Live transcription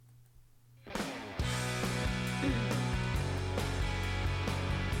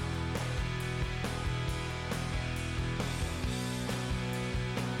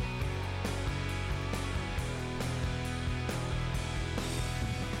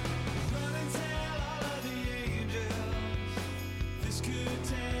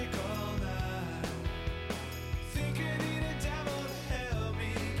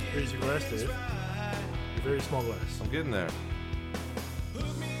glass, Dave. A very small glass. I'm getting there.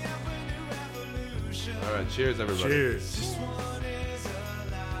 All right, cheers, everybody. Cheers.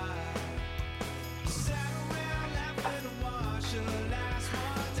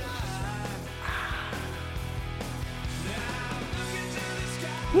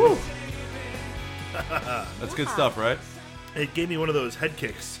 Woo! That's good stuff, right? It gave me one of those head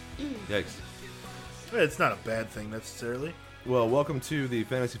kicks. Yikes. It's not a bad thing necessarily. Well, welcome to the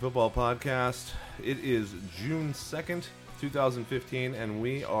Fantasy Football Podcast. It is June 2nd, 2015, and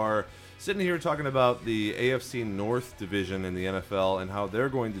we are sitting here talking about the AFC North division in the NFL and how they're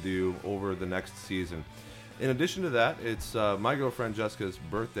going to do over the next season. In addition to that, it's my girlfriend Jessica's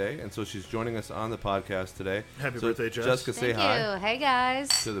birthday, and so she's joining us on the podcast today. Happy birthday, Jess. Jessica, say Thank hi you. Hey,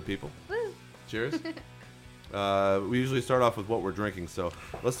 guys. to the people. Woo. Cheers. We usually start off with what we're drinking, so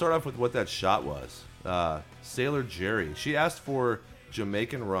let's start off with what that shot was. Sailor Jerry. She asked for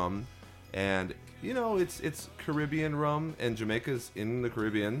Jamaican rum, and you know it's Caribbean rum, and Jamaica's in the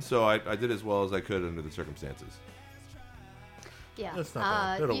Caribbean, so I did as well as I could under the circumstances. Yeah, That's not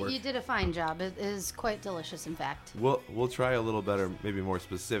bad. That'll work. you did a fine job. It is quite delicious, in fact. We'll try a little better, maybe more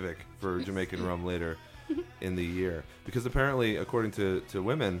specific for Jamaican rum later in the year, because apparently, according to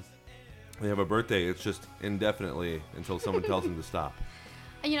women, they have a birthday. It's just indefinitely until someone tells them to stop.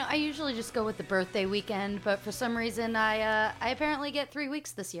 You know, I usually just go with the birthday weekend, but for some reason, I apparently get 3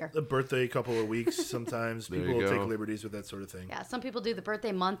 weeks this year. A birthday, couple of weeks sometimes. There People you will go. take liberties with that sort of thing. Yeah, some people do the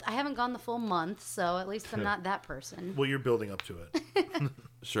birthday month. I haven't gone the full month, so at least I'm not that person. Well, you're building up to it.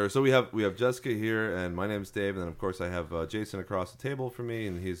 Sure. So we have Jessica here, and my name's Dave, and then of course I have Jason across the table from me,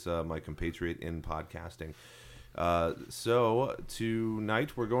 and he's my compatriot in podcasting. So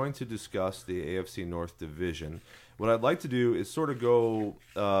tonight we're going to discuss the AFC North division. What I'd like to do is sort of go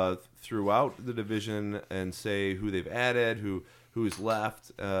throughout the division and say who they've added, who's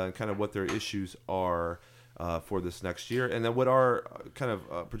left, kind of what their issues are for this next year, and then what our kind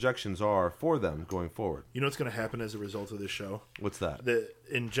of projections are for them going forward. You know what's going to happen as a result of this show? What's that?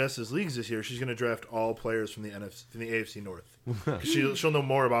 In Jess's leagues this year, she's going to draft all players from the AFC North. 'Cause she'll know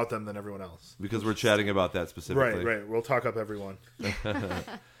more about them than everyone else. Because we're chatting about that specifically. Right. We'll talk up everyone.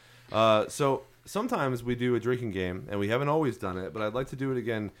 So sometimes we do a drinking game, and we haven't always done it, but I'd like to do it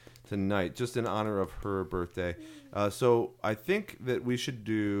again tonight, just in honor of her birthday. So I think that we should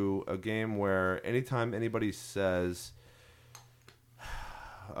do a game where anytime anybody says,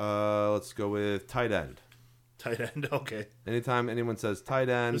 let's go with tight end. Tight end, okay. Anytime anyone says tight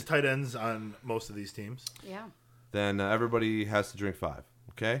end, There's tight ends on most of these teams. Yeah. then everybody has to drink 5.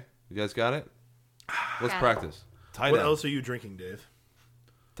 Okay? You guys got it? Let's Got it. practice. Tight What end. else are you drinking, Dave?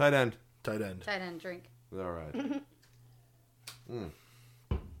 Tight end. Tight end. Tight end drink. All right.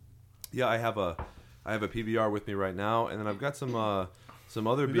 Yeah, I have a PBR with me right now, and then I've got some other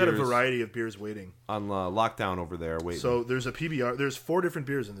We've beers got a variety of beers waiting. on lockdown over there waiting. So there's a PBR. There's 4 different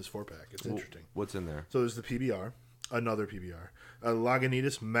beers in this 4-pack. It's interesting. What's in there? So there's the PBR, another PBR,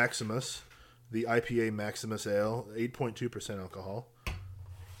 Lagunitas Maximus, the IPA Maximus Ale, 8.2% alcohol.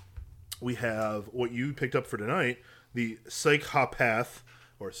 We have what you picked up for tonight, the Psychopath,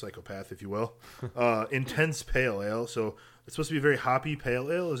 or Psychopath, if you will, Intense Pale Ale. So it's supposed to be a very hoppy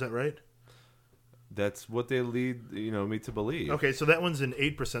pale ale. Is that right? That's what they lead me to believe. Okay, so that one's an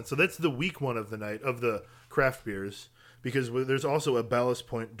 8%. So that's the weak one of the night of the craft beers, because there's also a Ballast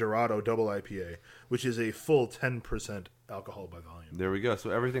Point Dorado Double IPA, which is a full 10% alcohol by volume. There we go.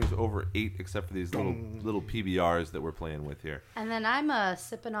 So everything's over 8 except for these little PBRs that we're playing with here. And then I'm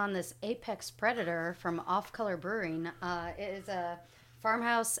sipping on this Apex Predator from Off Color Brewing. It is a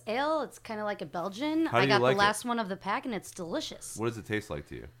farmhouse ale. It's kind of like a Belgian. How do I you got like the last one of the pack, and it's delicious. What does it taste like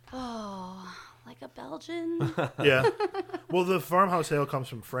to you? Oh, like a Belgian? Yeah. Well, the farmhouse ale comes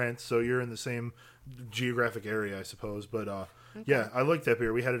from France, so you're in the same geographic area, I suppose. But yeah, I like that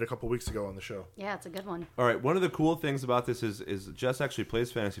beer. We had it a couple weeks ago on the show. Yeah, it's a good one. All right, one of the cool things about this is Jess actually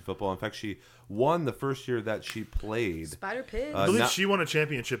plays fantasy football. In fact, she won the first year that she played. Spider Pig. I believe she won a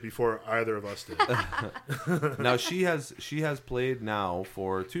championship before either of us did. Now she has played now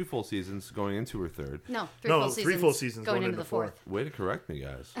for 2 full seasons, going into her 3rd. No, No, three three full seasons going into the 4th. Way to correct me,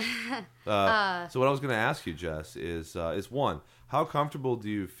 guys. So what I was going to ask you, Jess, is one, how comfortable do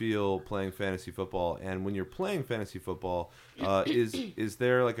you feel playing fantasy football? And when you're playing fantasy football, is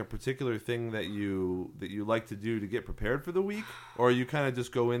there like a particular thing that you like to do to get prepared for the week, or you kind of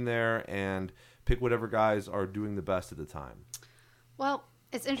just go in there and pick whatever guys are doing the best at the time? Well,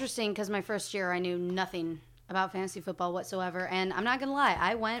 it's interesting because my first year I knew nothing about fantasy football whatsoever, and I'm not gonna lie,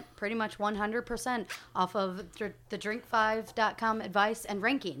 I went pretty much 100% off of the drink5.com advice and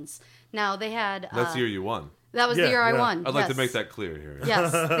rankings. Now they had That's the year you won. That was the year I won. I'd like to make that clear here.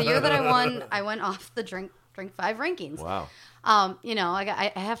 Yes, the year that I won, I went off the Drink 5 rankings. Wow.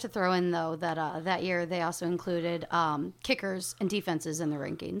 I have to throw in though that that year they also included kickers and defenses in the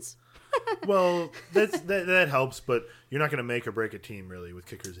rankings. Well, that helps, but you're not going to make or break a team really with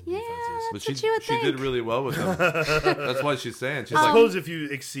kickers and defenses. But That's what you would she did think. really well with them. That's what she's saying. She's I like, suppose if you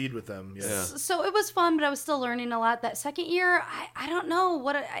exceed with them, yeah. So it was fun, but I was still learning a lot. That second year, I don't know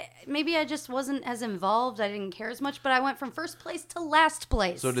maybe I just wasn't as involved. I didn't care as much, but I went from first place to last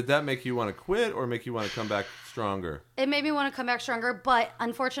place. So did that make you want to quit or make you want to come back stronger? It made me want to come back stronger, but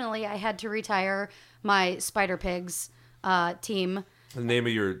unfortunately, I had to retire my Spider Pigs team. The name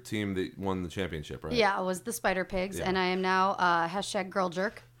of your team that won the championship, right? Yeah, it was the Spider Pigs, and I am now hashtag Girl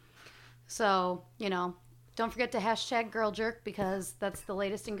Jerk. So, don't forget to hashtag Girl Jerk because that's the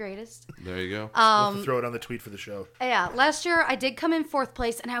latest and greatest. There you go. We'll have to throw it on the tweet for the show. Yeah, last year I did come in 4th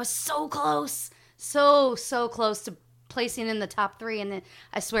place, and I was so close. So close to placing in the top 3, and then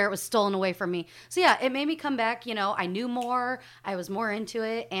I swear it was stolen away from me. So, yeah, it made me come back. I knew more. I was more into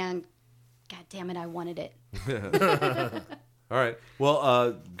it, and God damn it, I wanted it. All right.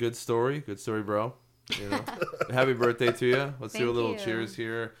 Well, good story, bro. Happy birthday to you. Let's do a little cheers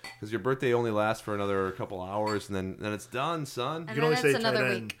here, because your birthday only lasts for another couple hours, and then it's done, son. You can only say tight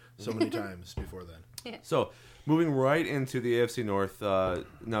end so many times before then. Yeah. So, moving right into the AFC North.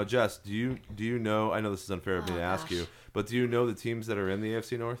 Now, Jess, do you know? I know this is unfair of me to ask you, but do you know the teams that are in the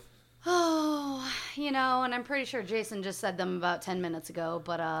AFC North? Oh, and I'm pretty sure Jason just said them about 10 minutes ago,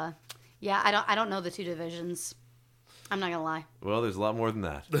 but yeah, I don't know the 2 divisions. I'm not gonna lie. Well, there's a lot more than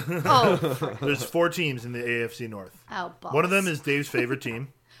that. Oh, There's 4 teams in the AFC North. oh, balls. One of them is Dave's favorite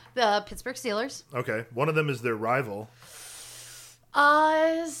team. the Pittsburgh Steelers. Okay. One of them is their rival.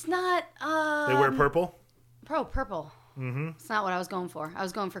 It's not. They wear purple. Purple. Mm-hmm. It's not what I was going for. I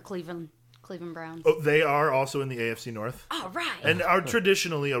was going for Cleveland Browns. Oh, they are also in the AFC North. All right. And are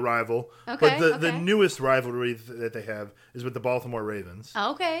traditionally a rival. Okay, But the okay. newest rivalry that they have is with the Baltimore Ravens.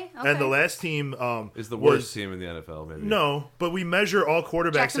 Okay. And the last team Is the worst team in the NFL, maybe? No, but we measure all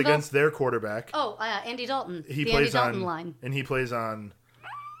quarterbacks Jacksonville? against their quarterback. Oh, Andy Dalton. He the plays Andy Dalton on line. And he plays on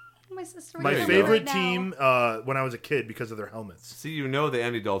My sister. my remembers favorite right team when I was a kid because of their helmets. See, the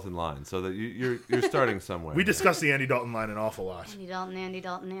Andy Dalton line, so that you're starting somewhere. We discussed the Andy Dalton line an awful lot. Andy Dalton.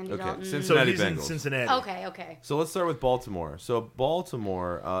 Okay, Dalton. since- So Cincinnati he's in Bengals. Cincinnati. Okay. So let's start with Baltimore. So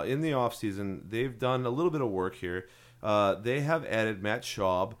Baltimore, in the offseason, they've done a little bit of work here. They have added Matt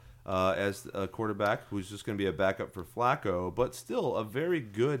Schaub as a quarterback who's just going to be a backup for Flacco, but still a very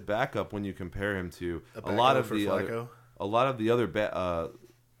good backup when you compare him to a lot of the other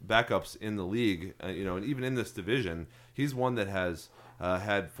backups in the league. And even in this division, he's one that has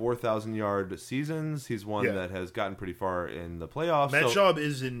had 4,000-yard seasons. He's one that has gotten pretty far in the playoffs. Matt Schaub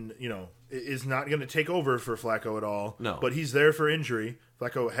is not going to take over for Flacco at all. No. But he's there for injury.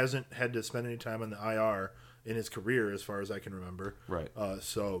 Flacco hasn't had to spend any time on the IR in his career, as far as I can remember. Right.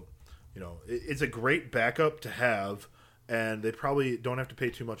 It's a great backup to have, and they probably don't have to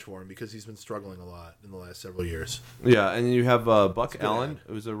pay too much for him because he's been struggling a lot in the last several years. Yeah, and you have Buck Allen,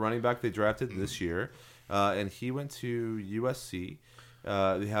 who's a running back they drafted this year, and he went to USC.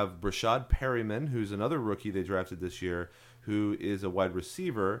 They have Brashad Perryman, who's another rookie they drafted this year, who is a wide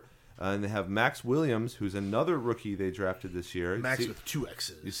receiver. And they have Max Williams, who's another rookie they drafted this year. Max with 2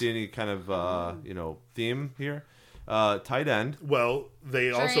 X's. You see any kind of theme here? Tight end. Well, they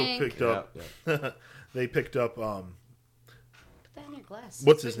also picked up. Yeah. They picked up. Put that in your glass.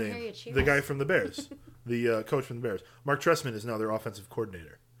 What's So his we can hear you name? cheers. The guy from the Bears, the coach from the Bears. Mark Trestman is now their offensive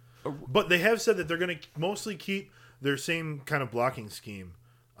coordinator. But they have said that they're going to mostly keep their same kind of blocking scheme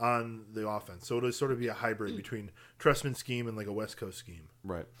on the offense. So it'll sort of be a hybrid between Trestman's scheme and like a West Coast scheme.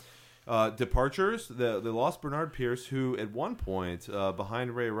 Right. Departures, they lost Bernard Pierce, who at one point,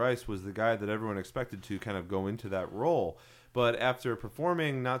 behind Ray Rice, was the guy that everyone expected to kind of go into that role. But after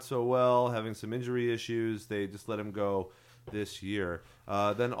performing not so well, having some injury issues, they just let him go this year.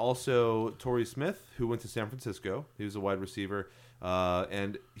 Then also Torrey Smith, who went to San Francisco. He was a wide receiver.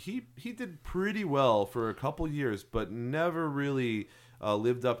 And he did pretty well for a couple years, but never really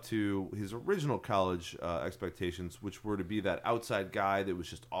lived up to his original college expectations, which were to be that outside guy that was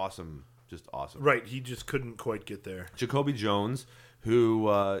just awesome. Right, he just couldn't quite get there. Jacoby Jones, who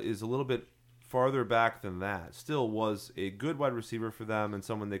is a little bit farther back than that, still was a good wide receiver for them and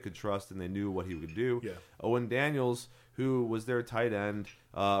someone they could trust and they knew what he would do. Yeah. Owen Daniels, who was their tight end,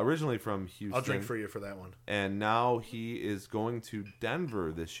 originally from Houston. I'll drink for you for that one. And now he is going to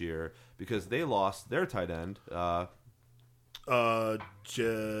Denver this year because they lost their tight end.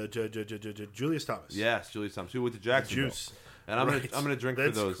 Julius Thomas. Yes, Julius Thomas, who went to Jacksonville. Juice. And I'm gonna drink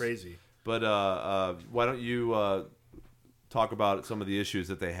That's for those. crazy. But why don't you talk about some of the issues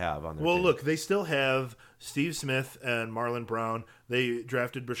that they have on their team? Look, they still have Steve Smith and Marlon Brown. They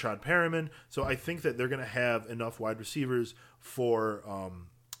drafted Brashad Perriman, so I think that they're going to have enough wide receivers for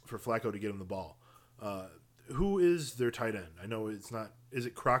Flacco to get him the ball. Who is their tight end? I know it's not. Is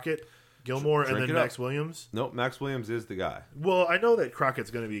it Crockett, Gilmore, and then Max Williams? Nope, Max Williams is the guy. Well, I know that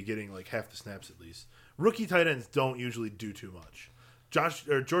Crockett's going to be getting like half the snaps at least. Rookie tight ends don't usually do too much.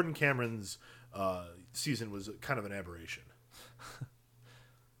 Jordan Cameron's season was kind of an aberration.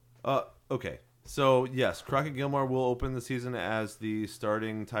 Okay. So, yes, Crockett Gilmore will open the season as the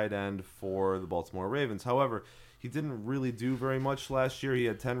starting tight end for the Baltimore Ravens. However, he didn't really do very much last year. He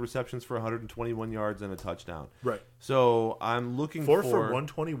had 10 receptions for 121 yards and a touchdown. Right. So, I'm looking for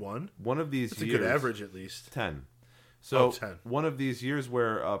 121? One of these That's years. a good average at least. 10. So, 10. One of these years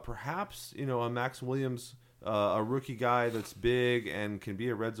where perhaps, a Max Williams, a rookie guy that's big and can be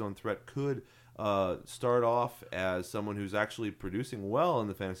a red zone threat could start off as someone who's actually producing well in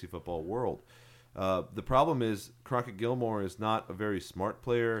the fantasy football world. The problem is Crockett Gilmore is not a very smart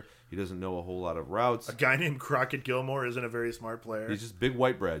player. He doesn't know a whole lot of routes. A guy named Crockett Gilmore isn't a very smart player. He's just big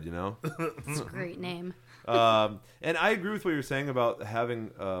white bread, It's a great name. And I agree with what you're saying about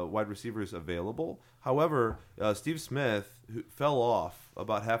having wide receivers available. However, Steve Smith who fell off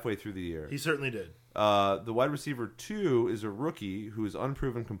about halfway through the year. He certainly did. The wide receiver 2 is a rookie who is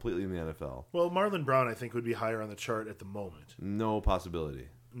unproven completely in the NFL. Well, Marlon Brown, I think, would be higher on the chart at the moment. No possibility.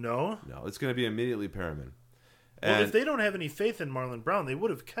 No? No, it's going to be immediately Perriman. Well, if they don't have any faith in Marlon Brown, they would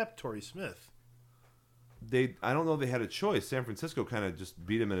have kept Torrey Smith. I don't know they had a choice. San Francisco kind of just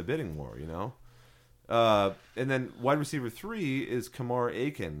beat him in a bidding war, And then wide receiver 3 is Kamar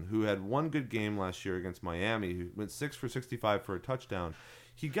Aiken, who had one good game last year against Miami, who went 6 for 65 for a touchdown.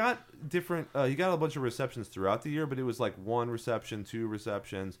 He got he got a bunch of receptions throughout the year, but it was like 1 reception, 2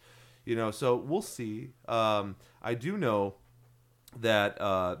 receptions, So we'll see. I do know that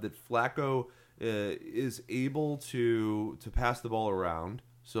Flacco is able to pass the ball around,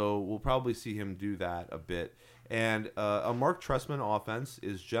 so we'll probably see him do that a bit. And a Mark Trestman offense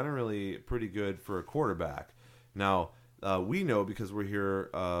is generally pretty good for a quarterback. Now we know because we're here,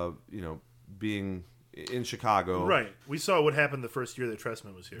 being in Chicago. Right. We saw what happened the first year that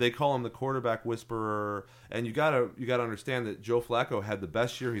Trestman was here. They call him the quarterback whisperer, and you gotta understand that Joe Flacco had the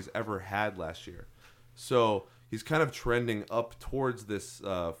best year he's ever had last year. So he's kind of trending up towards this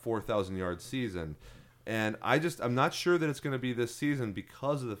 4,000-yard season. And I'm not sure that it's going to be this season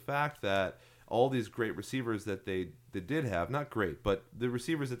because of the fact that all these great receivers that they did have, not great, but the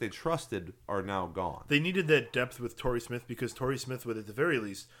receivers that they trusted are now gone. They needed that depth with Torrey Smith because Torrey Smith would, at the very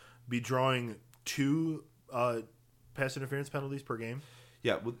least, be drawing 2 pass interference penalties per game.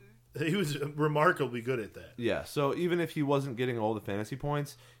 Yeah, well, he was remarkably good at that. Yeah, so even if he wasn't getting all the fantasy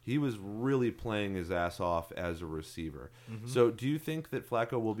points, he was really playing his ass off as a receiver. Mm-hmm. So do you think that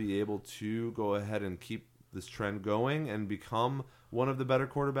Flacco will be able to go ahead and keep this trend going and become one of the better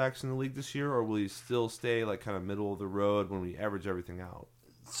quarterbacks in the league this year, or will he still stay like kind of middle of the road when we average everything out?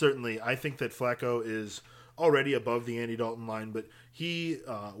 Certainly. I think that Flacco is already above the Andy Dalton line, but he,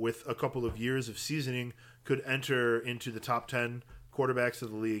 with a couple of years of seasoning, could enter into the top 10 quarterbacks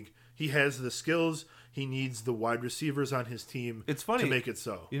of the league. He has the skills. He needs the wide receivers on his team. It's funny to make it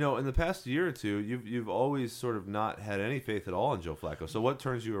so. In the past year or two, you've always sort of not had any faith at all in Joe Flacco. So what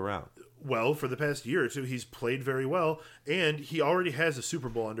turns you around? Well, for the past year or two, he's played very well, and he already has a Super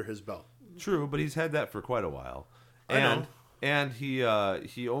Bowl under his belt. True, but he's had that for quite a while. I know. And he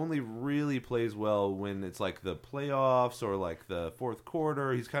only really plays well when it's like the playoffs or like the fourth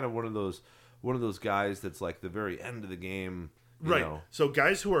quarter. He's kind of one of those guys that's like the very end of the game. Right. So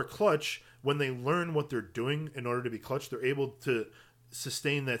guys who are clutch, when they learn what they're doing in order to be clutch, they're able to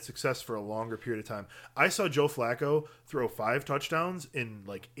sustain that success for a longer period of time. I saw Joe Flacco throw 5 touchdowns in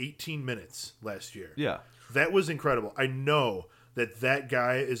like 18 minutes last year. Yeah. That was incredible. I know that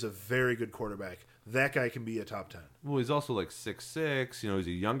guy is a very good quarterback. That guy can be a top 10. Well, he's also like 6'6". He's a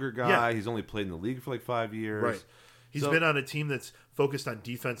younger guy. Yeah. He's only played in the league for like 5 years. Right. He's been on a team that's focused on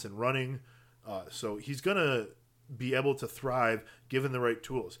defense and running. So he's going to be able to thrive given the right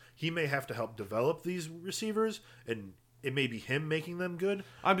tools. He may have to help develop these receivers, and it may be him making them good.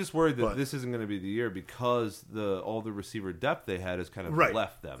 I'm just worried that this isn't going to be the year because all the receiver depth they had has kind of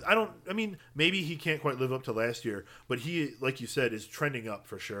left them. Maybe he can't quite live up to last year, but he, like you said, is trending up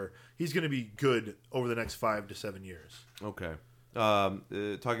for sure. He's going to be good over the next 5 to 7 years. Okay.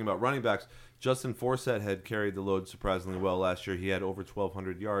 Talking about running backs, Justin Forsett had carried the load surprisingly well last year. He had over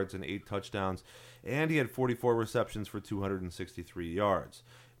 1,200 yards and 8 touchdowns. and he had 44 receptions for 263 yards.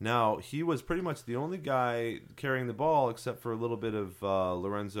 Now, he was pretty much the only guy carrying the ball except for a little bit of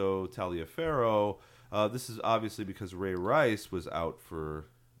Lorenzo Taliaferro. This is obviously because Ray Rice was out for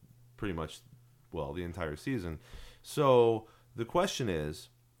pretty much, well, the entire season. So the question is,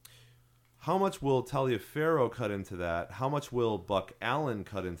 how much will Taliaferro cut into that? How much will Buck Allen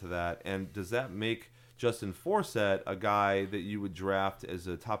cut into that? And does that make Justin Forsett a guy that you would draft as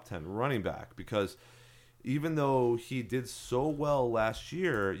a top 10 running back? Because even though he did so well last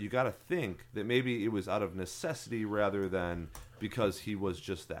year, you got to think that maybe it was out of necessity rather than because he was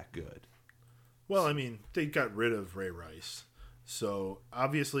just that good. Well, I mean, they got rid of Ray Rice. So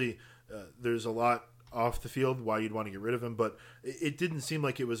obviously there's a lot off the field why you'd want to get rid of him, but it didn't seem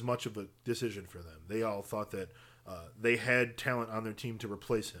like it was much of a decision for them. They all thought that they had talent on their team to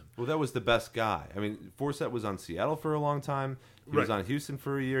replace him. Well, that was the best guy. I mean, Forsett was on Seattle for a long time. He was on Houston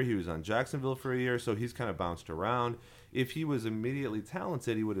for a year. He was on Jacksonville for a year, so he's kind of bounced around. If he was immediately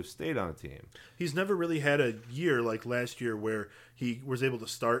talented, he would have stayed on a team. He's never really had a year like last year where he was able to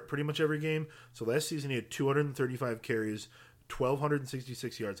start pretty much every game. So last season he had 235 carries,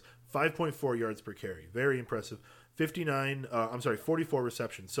 1,266 yards, 5.4 yards per carry. Very impressive. 44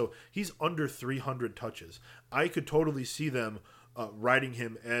 receptions. So he's under 300 touches. I could totally see them riding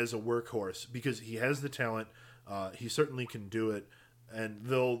him as a workhorse because he has the talent. He certainly can do it. And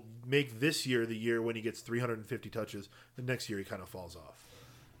they'll make this year the year when he gets 350 touches. The next year he kind of falls off.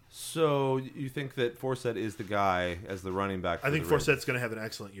 So you think that Forsett is the guy as the running back? I think Forsett's going to have an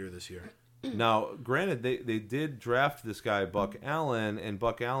excellent year this year. Now, granted, they did draft this guy, Buck Allen, and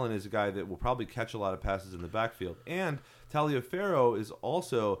Buck Allen is a guy that will probably catch a lot of passes in the backfield. And Taliaferro is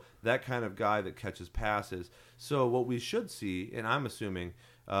also that kind of guy that catches passes. So what we should see, and I'm assuming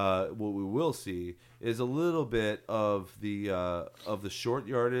what we will see, is a little bit of the short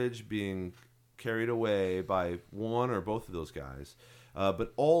yardage being carried away by one or both of those guys,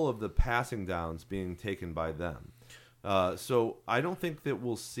 but all of the passing downs being taken by them. So I don't think that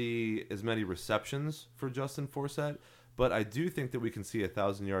we'll see as many receptions for Justin Forsett, but I do think that we can see a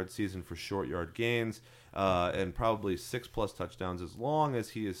 1,000-yard season for short yard gains and probably 6+ touchdowns as long as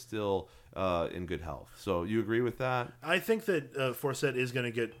he is still in good health. So you agree with that? I think that Forsett is going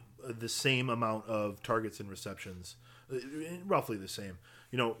to get the same amount of targets and receptions, roughly the same.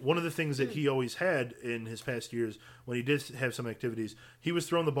 You know, one of the things that he always had in his past years when he did have some activities, he was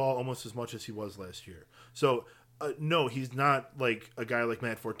throwing the ball almost as much as he was last year. So no, he's not like a guy like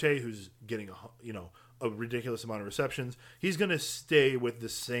Matt Forte who's getting a ridiculous amount of receptions. He's going to stay with the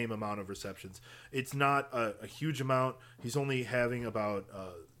same amount of receptions. It's not a huge amount. He's only having about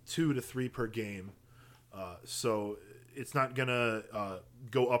 2 to 3 per game. So it's not going to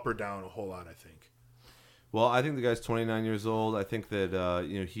go up or down a whole lot, I think. Well, I think the guy's 29 years old. I think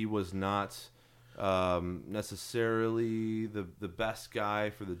that he was not necessarily the best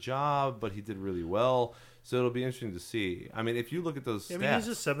guy for the job, but he did really well. So it'll be interesting to see. I mean, if you look at those stats... I mean, he's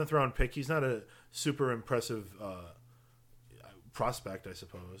a 7th-round pick. He's not a super impressive prospect, I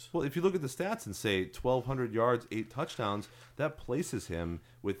suppose. Well, if you look at the stats and say 1,200 yards, 8 touchdowns, that places him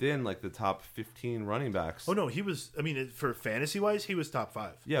within, like, the top 15 running backs. Oh, no, he was... I mean, for fantasy-wise, he was top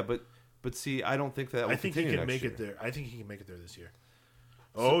 5. Yeah, but see, I don't think that will continue next year. I think he can make it there this year.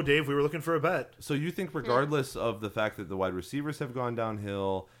 Oh, Dave, we were looking for a bet. So you think regardless of the fact that the wide receivers have gone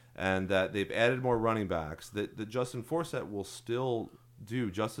downhill and that they've added more running backs, that Justin Forsett will still do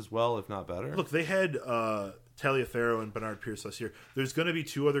just as well, if not better? Look, they had Taliaferro and Bernard Pierce last year. There's going to be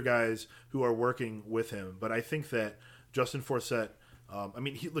 2 other guys who are working with him, but I think that Justin Forsett,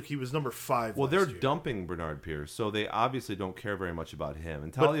 he was number 5 Well, they're year. dumping Bernard Pierce, so they obviously don't care very much about him.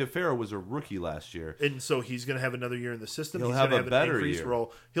 And Taliaferro was a rookie last year. And so he's going to have another year in the system. He'll he's have going to a better an increased year.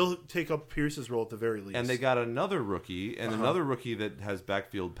 Role. He'll take up Pierce's role at the very least. And they got another rookie, and another rookie that has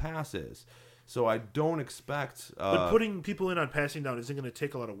backfield passes. So I don't expect... but putting people in on passing down isn't going to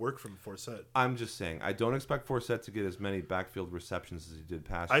take a lot of work from Forsett. I'm just saying, I don't expect Forsett to get as many backfield receptions as he did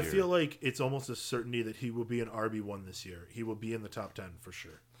past year. I feel like it's almost a certainty that he will be an RB1 this year. He will be in the top 10 for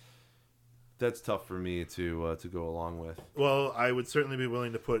sure. That's tough for me to go along with. Well, I would certainly be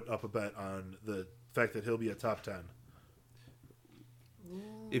willing to put up a bet on the fact that he'll be a top 10.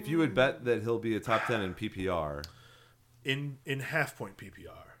 If you would bet that he'll be a top 10 in PPR... In half-point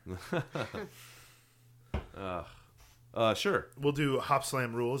PPR. Sure. We'll do Hop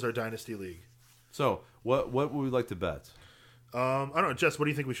Slam rules, our Dynasty League. So, what would we like to bet? I don't know. Jess, what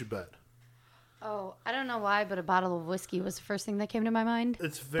do you think we should bet? Oh, I don't know why, but a bottle of whiskey was the first thing that came to my mind.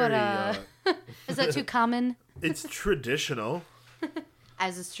 It's very... Is that too common? It's traditional.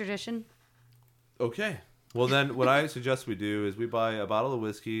 As is tradition. Okay. Well, then what I suggest we do is we buy a bottle of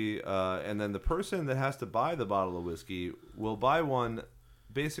whiskey, and then the person that has to buy the bottle of whiskey will buy one,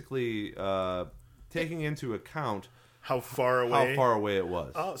 basically taking into account how far away it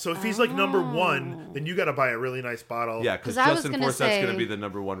was. Oh, so if he's like number one, then you got to buy a really nice bottle. Yeah, because Justin Forsett's going to be the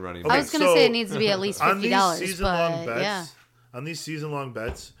number one running back. I was going to say it needs to be at least $50, on these season-long bets, yeah. On these season-long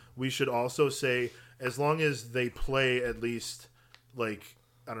bets, we should also say as long as they play at least like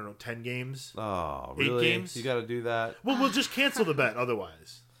 10 games. Oh, 8 really? games. You got to do that? Well, we'll just cancel the bet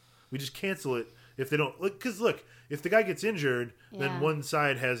otherwise. We just cancel it if they don't. Because look, if the guy gets injured, then one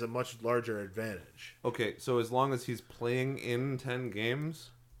side has a much larger advantage. Okay, so as long as he's playing in 10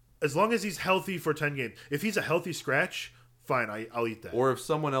 games? As long as he's healthy for 10 games. If he's a healthy scratch, fine, I'll eat that. Or if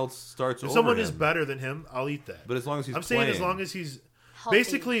someone else starts if over someone him. is better than him, I'll eat that. But as long as he's I'm playing. saying as long as he's... Healthy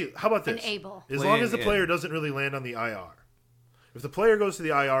basically, how about this? and able. As long as the player doesn't really land on the IR. If the player goes to the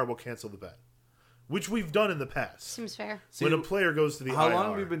IR, we'll cancel the bet. Which we've done in the past. Seems fair. When a player goes to the IR. How long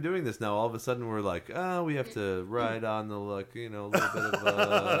have we been doing this now? All of a sudden we're like, we have to ride on the, a little bit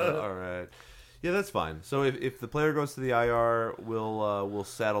of all right. Yeah, that's fine. So if the player goes to the IR, we'll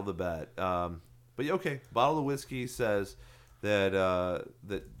saddle the bet. But okay, bottle of whiskey says that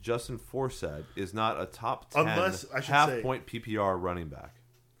Justin Forsett is not a top 10 half-point PPR running back.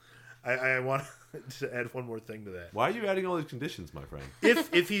 I want to add one more thing to that. Why are you adding all these conditions, my friend?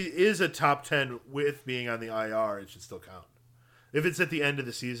 If he is a top 10 with being on the IR, it should still count. If it's at the end of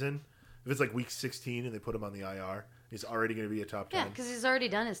the season, if it's like week 16 and they put him on the IR, he's already going to be a top 10. Yeah, because he's already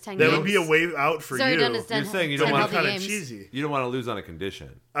done his 10 that games. That would be a way out for he's already you. Done his 10, You're saying you don't want kind of cheesy. You don't want to lose on a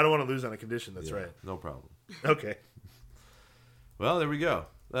condition. I don't want to lose on a condition. That's right. No problem. Okay. Well, there we go.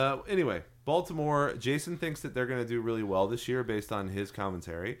 Anyway, Baltimore, Jason thinks that they're going to do really well this year based on his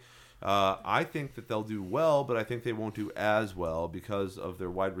commentary. I think that they'll do well, but I think they won't do as well because of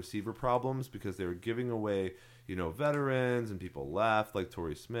their wide receiver problems, because they're giving away, veterans and people left like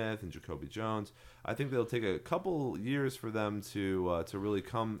Torrey Smith and Jacoby Jones. I think they'll take a couple years for them to really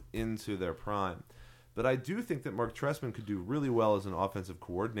come into their prime. But I do think that Mark Trestman could do really well as an offensive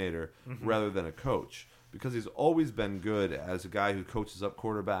coordinator rather than a coach, because he's always been good as a guy who coaches up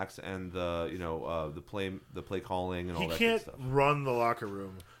quarterbacks and the play calling and all that good stuff. He can't run the locker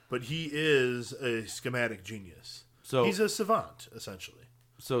room, but he is a schematic genius. So he's a savant, essentially.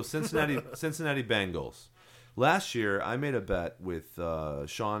 So Cincinnati Bengals. Last year, I made a bet with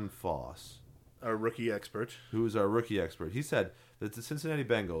Sean Foss, our rookie expert. Who's our rookie expert. He said that the Cincinnati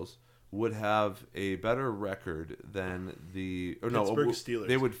Bengals would have a better record than the Pittsburgh Steelers.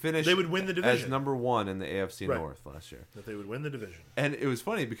 They would win the division as number one in the AFC North last year. That they would win the division. And it was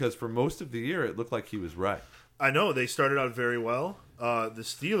funny because for most of the year, it looked like he was right. I know they started out very well. The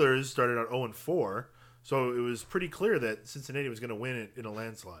Steelers started out 0-4, so it was pretty clear that Cincinnati was going to win it in a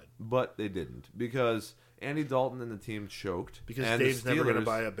landslide. But they didn't, because Andy Dalton and the team choked. Because Dave's never going to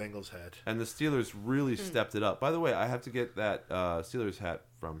buy a Bengals hat. And the Steelers really stepped it up. By the way, I have to get that Steelers hat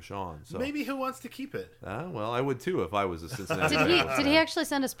from Sean. So maybe he wants to keep it. Well, I would too if I was a Cincinnati. Did he actually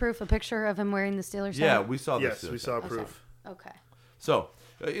send us proof, a picture of him wearing the Steelers hat? Yeah, we saw this. Yes, we saw proof. Okay. So,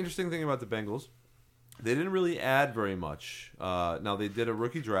 interesting thing about the Bengals, they didn't really add very much. Now, they did a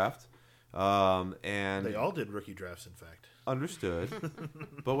rookie draft. And they all did rookie drafts, in fact. Understood.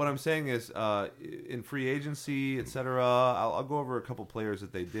 But what I'm saying is, in free agency, etc., I'll go over a couple players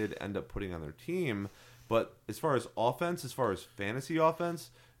that they did end up putting on their team. But as far as offense, as far as fantasy offense,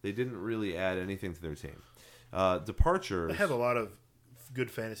 they didn't really add anything to their team. Departures. They have a lot of good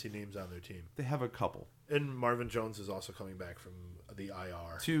fantasy names on their team. They have a couple. And Marvin Jones is also coming back from the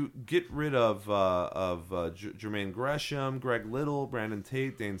IR. To get rid of Jermaine Gresham, Greg Little, Brandon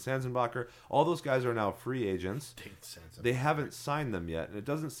Tate, Dane Sanzenbacher, all those guys are now free agents. They haven't signed them yet, and it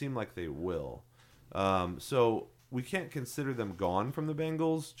doesn't seem like they will. So we can't consider them gone from the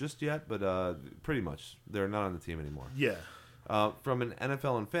Bengals just yet, but pretty much they're not on the team anymore. Yeah. From an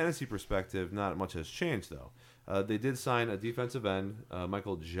NFL and fantasy perspective, not much has changed, though. They did sign a defensive end,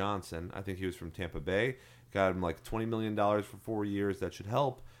 Michael Johnson. I think he was from Tampa Bay. Got him like $20 million for 4 years. That should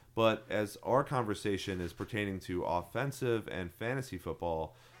help. But as our conversation is pertaining to offensive and fantasy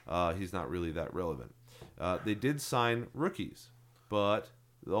football, he's not really that relevant. They did sign rookies, but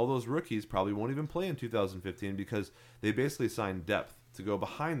all those rookies probably won't even play in 2015 because they basically signed depth to go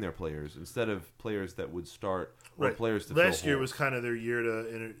behind their players instead of players that would start or players to last year was kind of their year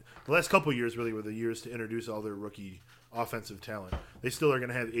to the last couple of years really were the years to introduce all their rookie offensive talent. They still are going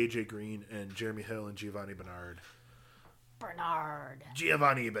to have AJ Green and Jeremy Hill and Giovanni Bernard. Bernard.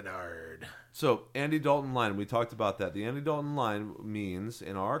 Giovanni Bernard. So, Andy Dalton line, we talked about that. The Andy Dalton line means,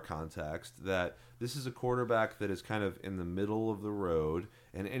 in our context, that this is a quarterback that is kind of in the middle of the road,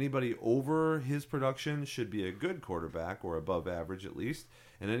 and anybody over his production should be a good quarterback, or above average at least,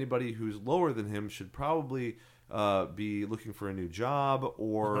 and anybody who's lower than him should probably be looking for a new job,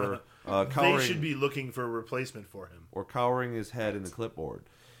 or cowering. They should be looking for a replacement for him. Or cowering his head in the clipboard.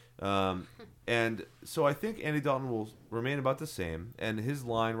 And so I think Andy Dalton will remain about the same, and his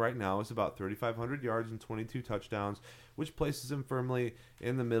line right now is about 3,500 yards and 22 touchdowns, which places him firmly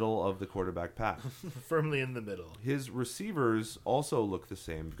in the middle of the quarterback pack. Firmly in the middle. His receivers also look the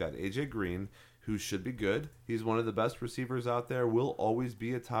same. We've got A.J. Green, who should be good. He's one of the best receivers out there, will always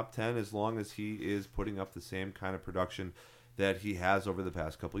be a top 10 as long as he is putting up the same kind of production that he has over the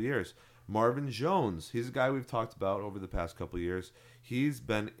past couple of years. Marvin Jones, he's a guy we've talked about over the past couple of years. He's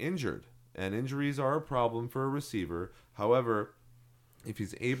been injured, and injuries are a problem for a receiver. However, if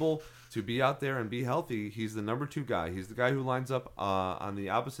he's able to be out there and be healthy, he's the number 2 guy. He's the guy who lines up on the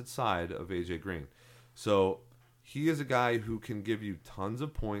opposite side of A.J. Green. So he is a guy who can give you tons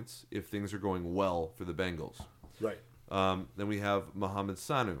of points if things are going well for the Bengals. Right. Then we have Mohamed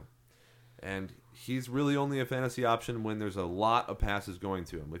Sanu. And he's really only a fantasy option when there's a lot of passes going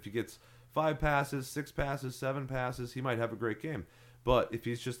to him. If he gets 5 passes, 6 passes, 7 passes, he might have a great game. But if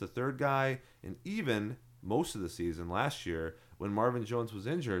he's just the third guy, and even most of the season last year, when Marvin Jones was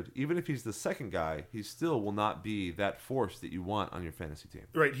injured, even if he's the second guy, he still will not be that force that you want on your fantasy team.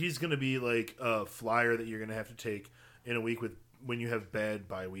 Right. He's going to be like a flyer that you're going to have to take in a week when you have bad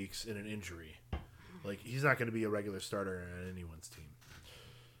bye weeks and an injury. Like, he's not going to be a regular starter on anyone's team.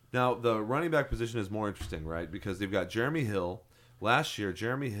 Now, the running back position is more interesting, right? Because they've got Jeremy Hill. Last year,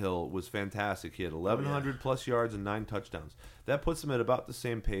 Jeremy Hill was fantastic. He had 1,100 plus yards and 9 touchdowns. That puts him at about the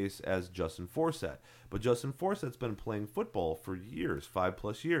same pace as Justin Forsett. But Justin Forsett's been playing football for years,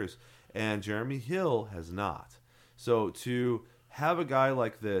 5+ years, and Jeremy Hill has not. So to have a guy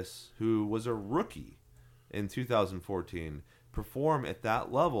like this, who was a rookie in 2014, perform at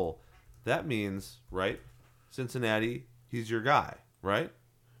that level, that means, right, Cincinnati, he's your guy, right?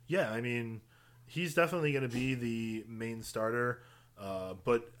 Yeah, I mean, he's definitely going to be the main starter,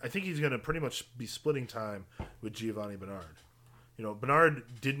 but I think he's going to pretty much be splitting time with Giovanni Bernard. You know, Bernard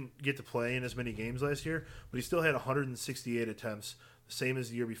didn't get to play in as many games last year, but he still had 168 attempts, the same as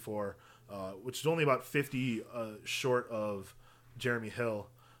the year before, which is only about 50 short of Jeremy Hill.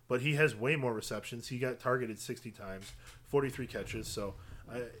 But he has way more receptions. He got targeted 60 times, 43 catches. So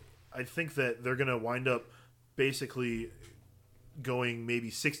I think that they're going to wind up basically going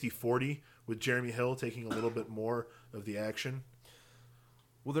maybe 60-40 with Jeremy Hill taking a little bit more of the action.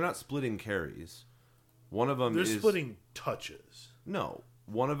 Well, they're not splitting carries. One of them they're is splitting touches. No,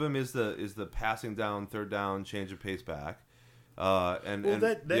 one of them is the passing down, third down, change of pace back. And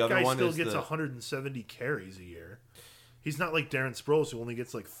that the other guy one still is gets 170 carries a year. He's not like Darren Sproles, who only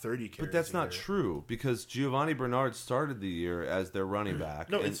gets like 30 carries. But that's not true, because Giovanni Bernard started the year as their running back.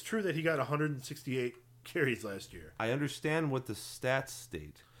 No, it's true that he got 168 carries last year. I understand what the stats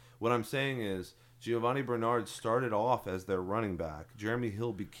state. What I'm saying is Giovanni Bernard started off as their running back. Jeremy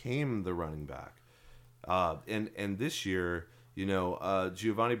Hill became the running back. And this year, you know,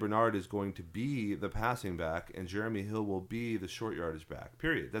 Giovanni Bernard is going to be the passing back, and Jeremy Hill will be the short yardage back.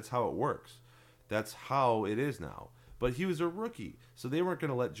 Period. That's how it works. That's how it is now. But he was a rookie, so they weren't going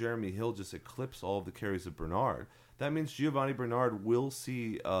to let Jeremy Hill just eclipse all of the carries of Bernard. That means Giovanni Bernard will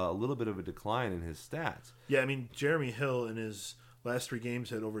see a little bit of a decline in his stats. Yeah, I mean, Jeremy Hill in his last 3 games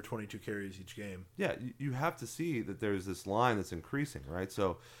had over 22 carries each game. Yeah, you have to see that there's this line that's increasing, right?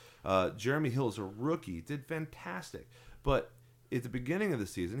 So Jeremy Hill is a rookie, did fantastic. But at the beginning of the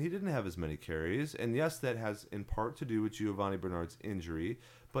season, he didn't have as many carries. And yes, that has in part to do with Giovanni Bernard's injury.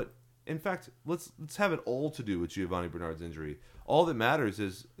 But in fact, let's have it all to do with Giovanni Bernard's injury. All that matters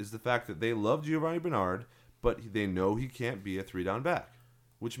is the fact that they love Giovanni Bernard, but they know he can't be a 3-down back,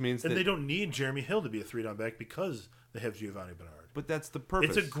 which means and they don't need Jeremy Hill to be a 3-down back because they have Giovanni Bernard. But that's the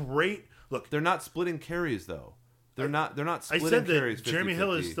purpose. It's a great look. They're not splitting carries though. They're not splitting I said that carries 50-50. Jeremy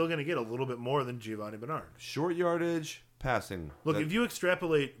Hill is still going to get a little bit more than Giovanni Bernard. Short yardage, passing. Look, if you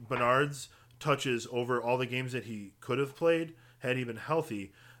extrapolate Bernard's touches over all the games that he could have played had he been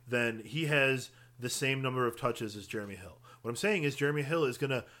healthy, then he has the same number of touches as Jeremy Hill. What I'm saying is Jeremy Hill is going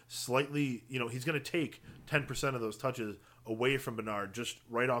to slightly, he's going to take 10% of those touches away from Bernard just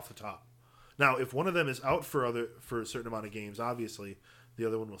right off the top. Now, if one of them is out for a certain amount of games, obviously the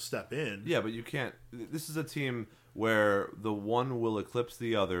other one will step in. Yeah, but you can't. This is a team where the one will eclipse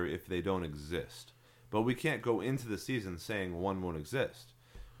the other if they don't exist. But we can't go into the season saying one won't exist.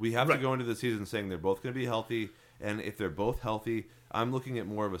 We have to go into the season saying they're both going to be healthy, And if they're both healthy, I'm looking at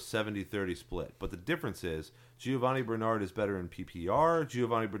more of a 70-30 split. But the difference is Giovanni Bernard is better in PPR.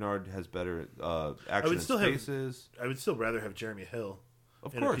 Giovanni Bernard has better action and spaces. I would still rather have Jeremy Hill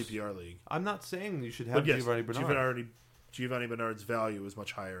of in course. a PPR league. I'm not saying you should have yes, Giovanni Bernard. Giovanni Bernard's value is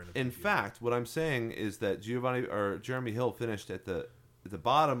much higher in a PPR. In fact, what I'm saying is that Jeremy Hill finished at the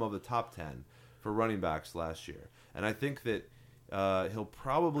bottom of the top 10 for running backs last year. And I think that he'll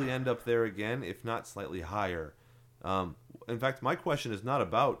probably end up there again, if not slightly higher. In fact, my question is not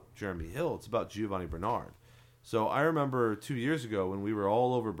about Jeremy Hill. It's about Giovanni Bernard. So I remember 2 years ago when we were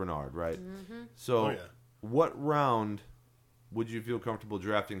all over Bernard, right? Mm-hmm. So what round would you feel comfortable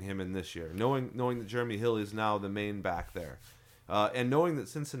drafting him in this year, knowing that Jeremy Hill is now the main back there? And knowing that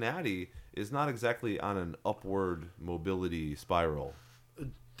Cincinnati is not exactly on an upward mobility spiral.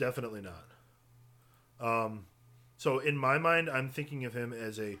 Definitely not. So in my mind, I'm thinking of him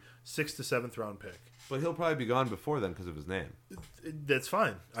as a 6th to 7th round pick. But he'll probably be gone before then because of his name. That's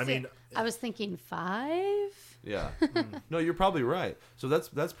fine. I mean, I was thinking 5. Yeah. No, you're probably right. So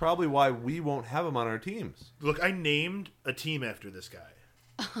that's probably why we won't have him on our teams. Look, I named a team after this guy.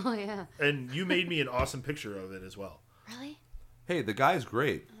 Oh, yeah. And you made me an awesome picture of it as well. Really? Hey, the guy's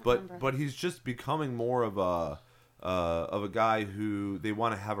great, but he's just becoming more of a guy who they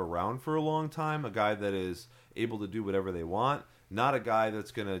want to have around for a long time, a guy that is able to do whatever they want, not a guy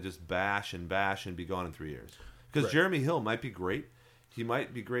that's going to just bash and be gone in 3 years. Because Jeremy Hill might be great. He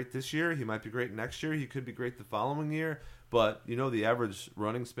might be great this year. He might be great next year. He could be great the following year. But, the average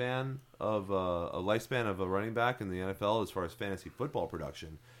running span of a lifespan of a running back in the NFL as far as fantasy football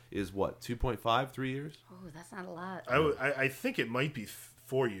production is what, 2.5, 3 years? Oh, that's not a lot. I think it might be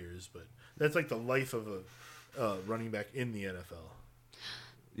 4 years, but that's like the life of a running back in the NFL.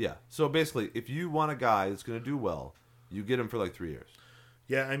 Yeah. So basically, if you want a guy that's going to do well, you get him for like 3 years.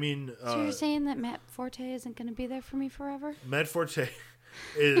 Yeah, I mean... so you're saying that Matt Forte isn't going to be there for me forever? Matt Forte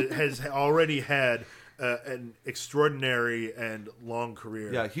has already had an extraordinary and long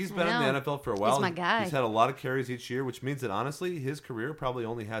career. Yeah, he's been in the NFL for a while. He's my guy. He's had a lot of carries each year, which means that, honestly, his career probably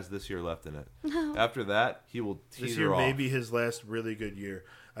only has this year left in it. No. After that, he will teeter off. This year may be his last really good year.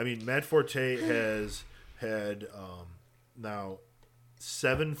 I mean, Matt Forte has had now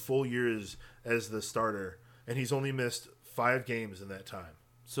 7 full years as the starter, and he's only missed 5 games in that time.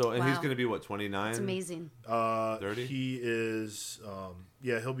 So, and he's going to be, what, 29? That's amazing. 30? He is,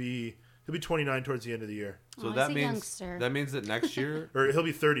 he'll be 29 towards the end of the year. So that means that next year... or he'll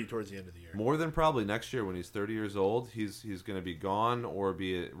be 30 towards the end of the year. More than probably next year when he's 30 years old, he's going to be gone or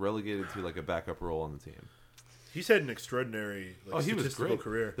be relegated to like a backup role on the team. He's had an extraordinary statistical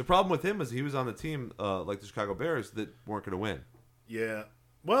career. The problem with him is he was on the team, like the Chicago Bears, that weren't going to win. Yeah.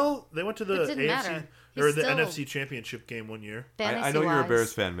 Well, they went to the AFC or the NFC Championship game one year. I know you're a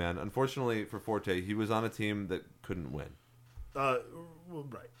Bears fan, man. Unfortunately for Forte, he was on a team that couldn't win.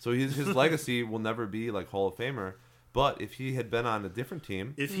 Right. So his legacy will never be like Hall of Famer. But if he had been on a different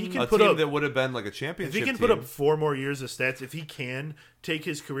team, if he can that would have been like a championship team. If he can put up 4 more years of stats, if he can take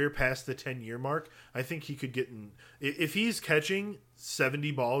his career past the 10-year mark, I think he could get in. If he's catching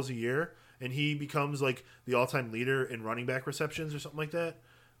 70 balls a year and he becomes like the all-time leader in running back receptions or something like that,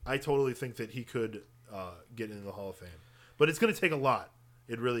 I totally think that he could get into the Hall of Fame. But it's going to take a lot.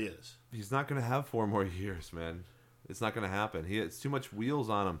 It really is. He's not going to have 4 more years, man. It's not going to happen. It's too much wheels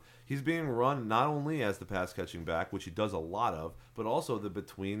on him. He's being run not only as the pass-catching back, which he does a lot of, but also the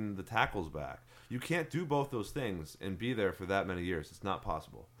between the tackles back. You can't do both those things and be there for that many years. It's not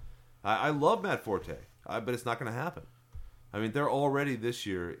possible. I love Matt Forte, but it's not going to happen. I mean, they're already this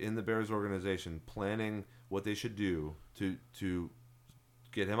year in the Bears organization planning what they should do to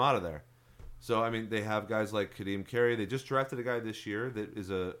get him out of there. So, I mean, they have guys like Kadeem Carey. They just drafted a guy this year that is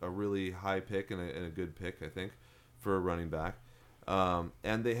a really high pick and a good pick, I think, for a running back.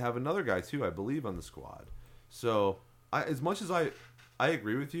 And they have another guy, too, I believe, on the squad. So, as much as I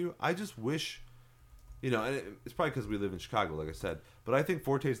agree with you, I just wish, and it's probably because we live in Chicago, like I said, but I think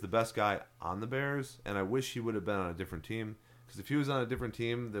Forte's the best guy on the Bears, and I wish he would have been on a different team. Because if he was on a different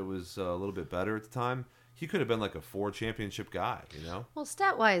team that was a little bit better at the time, he could have been like a 4 championship guy, Well,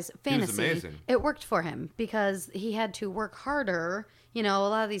 stat-wise, fantasy, he was amazing. It worked for him because he had to work harder. A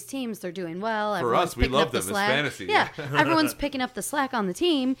lot of these teams, they're doing well. For us, we love them as fantasy. Yeah, everyone's picking up the slack on the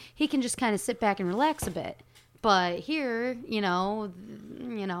team. He can just kind of sit back and relax a bit. But here,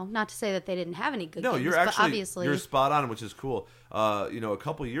 not to say that they didn't have any good games, you're but obviously you're spot on, which is cool. A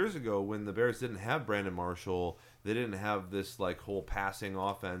couple years ago when the Bears didn't have Brandon Marshall, they didn't have this like whole passing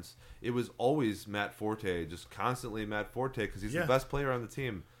offense. It was always Matt Forte, just constantly Matt Forte because he's the best player on the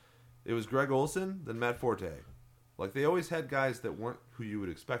team. It was Greg Olsen, then Matt Forte. Like, they always had guys that weren't who you would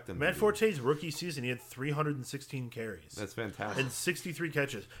expect them to Matt be. Forte's rookie season, he had 316 carries. That's fantastic. And 63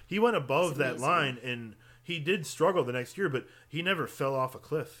 catches. He went above that line, and he did struggle the next year, but he never fell off a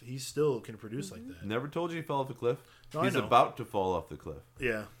cliff. He still can produce like that. Never told you he fell off a cliff. No, He's I know. about to fall off the cliff.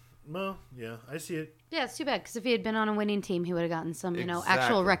 Yeah. Well, yeah, I see it. Yeah, it's too bad because if he had been on a winning team, he would have gotten some, actual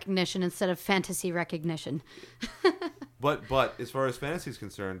Exactly. recognition instead of fantasy recognition. But as far as fantasy is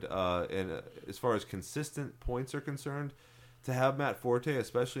concerned, and as far as consistent points are concerned, to have Matt Forte,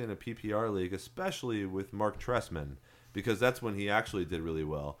 especially in a PPR league, especially with Mark Trestman, because that's when he actually did really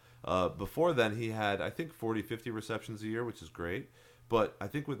well. Before then, he had, I think, 40, 50 receptions a year, which is great. But I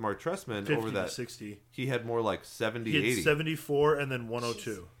think with Mark Trestman, 50 over that, to 60. he had more like 70, He had 80. 74 and then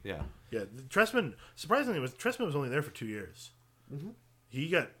 102. Yeah. Yeah, Trestman, surprisingly, Trestman was only there for 2 years. Mm-hmm.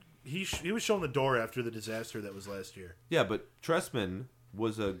 He was shown the door after the disaster that was last year. Yeah, but Trestman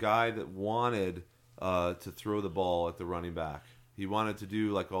was a guy that wanted to throw the ball at the running back. He wanted to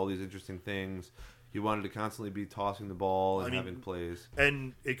do like all these interesting things. He wanted to constantly be tossing the ball and having plays.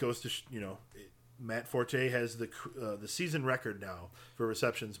 And it goes to Matt Forte has the season record now for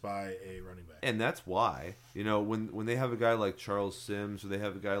receptions by a running back. And that's why, when they have a guy like Charles Sims, or they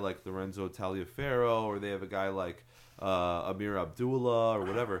have a guy like Lorenzo Taliaferro, or they have a guy like Amir Abdullah, or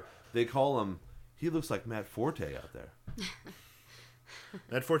whatever, they call him, he looks like Matt Forte out there.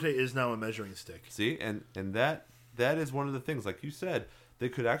 Matt Forte is now a measuring stick. See, and that is one of the things, like you said, they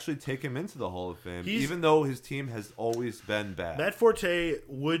could actually take him into the Hall of Fame, even though his team has always been bad. Matt Forte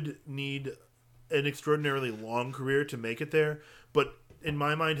would need an extraordinarily long career to make it there, but in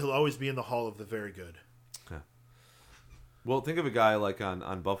my mind, he'll always be in the Hall of the Very Good. Yeah. Well, think of a guy like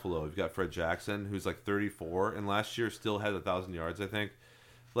on Buffalo. You've got Fred Jackson, who's like 34, and last year still had 1,000 yards, I think.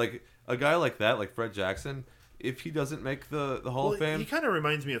 Like, a guy like that, like Fred Jackson, if he doesn't make the Hall of Fame... He kind of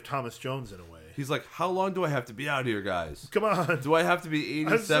reminds me of Thomas Jones in a way. He's like, how long do I have to be out here, guys? Come on. Do I have to be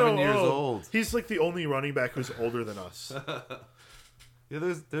 87 years old? He's like the only running back who's older than us. Yeah,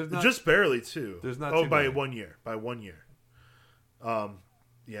 there's not... Just barely, too. There's not Oh, too by many. 1 year. By 1 year.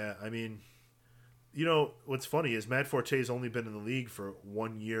 Yeah, I mean... what's funny is Matt Forte's only been in the league for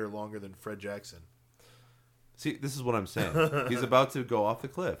 1 year longer than Fred Jackson. See, this is what I'm saying. He's about to go off the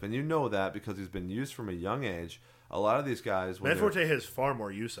cliff, and you know that because he's been used from a young age. A lot of these guys... Matt Forte has far more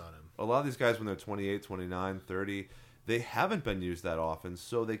use on him. A lot of these guys, when they're 28, 29, 30, they haven't been used that often,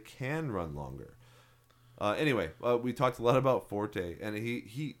 so they can run longer. Anyway, we talked a lot about Forte, and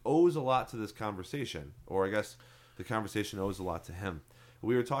he owes a lot to this conversation, or I guess the conversation owes a lot to him.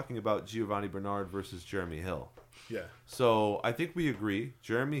 We were talking about Giovanni Bernard versus Jeremy Hill. Yeah. So I think we agree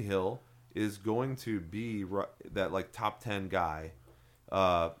Jeremy Hill is going to be that like top 10 guy,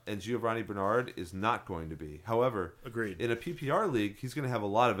 and Giovanni Bernard is not going to be. However, agreed. In a PPR league, he's going to have a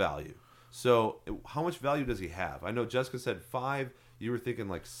lot of value. So how much value does he have? I know Jessica said 5. You were thinking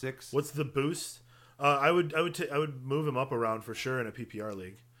like 6. What's the boost? I would move him up around for sure in a PPR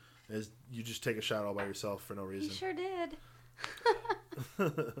league, as you just take a shot all by yourself for no reason. He sure did.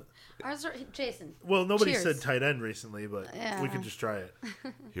 Ours are, Jason. Well, nobody cheers. said tight end recently, but we could just try it.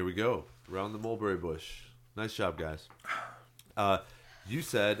 Here we go. Around the mulberry bush. Nice job, guys. You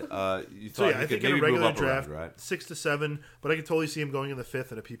said you thought I he think could in a maybe move regular up draft, around, right? 6 to 7, but I could totally see him going in the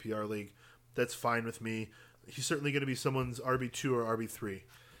 5th in a PPR league. That's fine with me. He's certainly going to be someone's RB2 or RB3.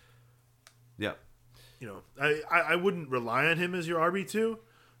 Yeah. I wouldn't rely on him as your RB2,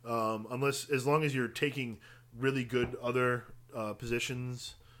 as long as you're taking really good other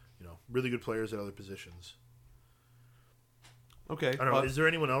positions, really good players at other positions. Okay. I don't know. Is there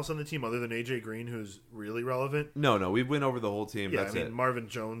anyone else on the team other than AJ Green who's really relevant? No. We went over the whole team. Yeah, That's it. Marvin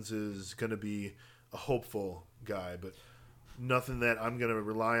Jones is going to be a hopeful guy, but nothing that I'm going to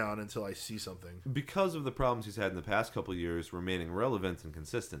rely on until I see something. Because of the problems he's had in the past couple of years remaining relevant and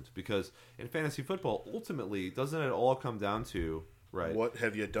consistent. Because in fantasy football, ultimately, doesn't it all come down to, right? What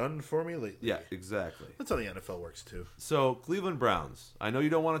have you done for me lately? Yeah, exactly. That's how the NFL works, too. So, Cleveland Browns. I know you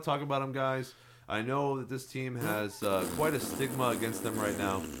don't want to talk about them, guys. I know that this team has quite a stigma against them right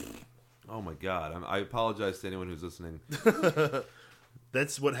now. Oh, my God. I apologize to anyone who's listening.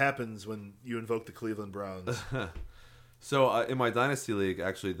 That's what happens when you invoke the Cleveland Browns. So, in my Dynasty League,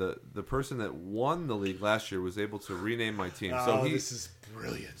 actually, the person that won the league last year was able to rename my team. This is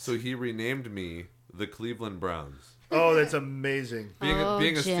brilliant. So, he renamed me the Cleveland Browns. Oh, that's amazing. Being a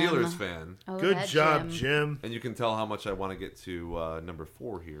Jim. Steelers fan. Oh, Good that job, Jim. And you can tell how much I want to get to number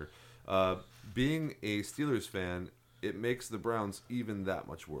 4 here. Being a Steelers fan, it makes the Browns even that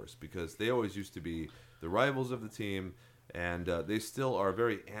much worse because they always used to be the rivals of the team, and they still are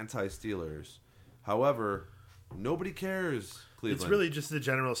very anti-Steelers. However, Nobody cares, Cleveland. It's really just the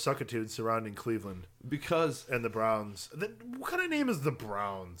general suckitude surrounding Cleveland because and the Browns. What kind of name is the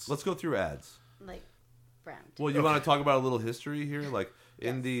Browns? let's go through ads. Like Brown. Well, you want to talk about a little history here? Like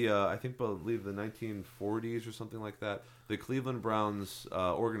in the, believe the 1940s or something like that, the Cleveland Browns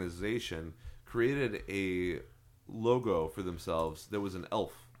organization created a logo for themselves that was an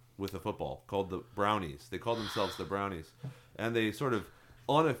elf with a football called the Brownies. They called themselves the Brownies. And they sort of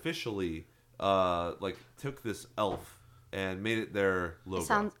unofficially took this elf and made it their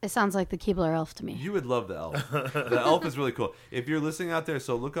logo. It sounds like the Keebler elf to me. You would love the elf. The elf is really cool. If you're listening out there,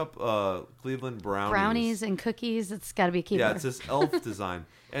 so look up Cleveland Brownies. Brownies and cookies. It's got to be Keebler. Yeah, it's this elf design.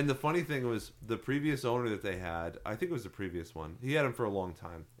 And the funny thing was the previous owner that they had, I think it was the previous one. He had him for a long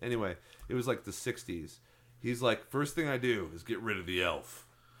time. Anyway, it was like the 60s. He's like, first thing I do is get rid of the elf.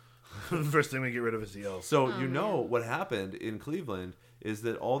 The first thing we get rid of is the elf. So what happened in Cleveland is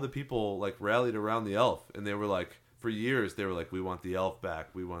that all the people like rallied around the elf, and they were like, for years they were like, we want the elf back,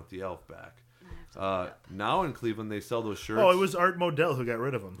 we want the elf back. Now in Cleveland they sell those shirts. Oh, it was Art Modell who got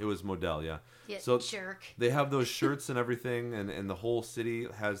rid of them. It was Modell, yeah. So jerk. They have those shirts and everything, and the whole city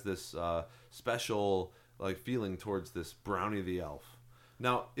has this special like feeling towards this Brownie the elf.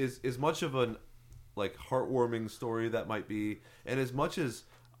 Now, is much of an like heartwarming story that might be, and as much as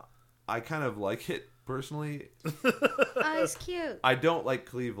I kind of like it personally. It's cute. I don't like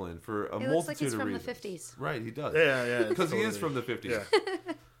Cleveland for a multitude of reasons. Looks like he's from the 50s. Right, he does. Yeah. Because he is from the 50s.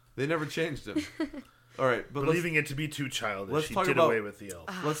 Yeah. They never changed him. All right, but believing it to be too childish, he did about, away with the elf.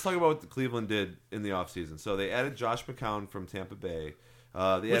 Let's talk about what Cleveland did in the offseason. So they added Josh McCown from Tampa Bay.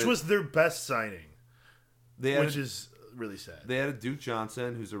 Which was their best signing. Which is really sad. They added Duke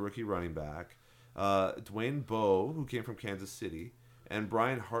Johnson, who's a rookie running back. Dwayne Bowe, who came from Kansas City. And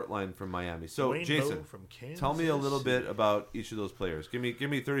Brian Hartline from Miami. So, Dwayne Jason, Bowe from Kansas tell me a little bit about each of those players. Give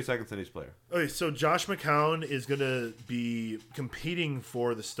me 30 seconds on each player. Okay, so Josh McCown is going to be competing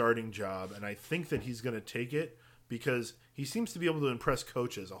for the starting job, and I think that he's going to take it because he seems to be able to impress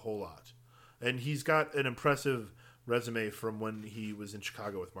coaches a whole lot. And he's got an impressive resume from when he was in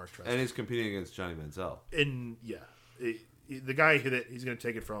Chicago with Mark Trestman. And he's competing against Johnny Manziel. And, the guy that he's going to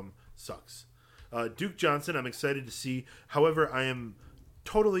take it from sucks. Duke Johnson, I'm excited to see. However, I am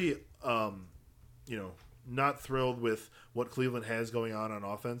totally, not thrilled with what Cleveland has going on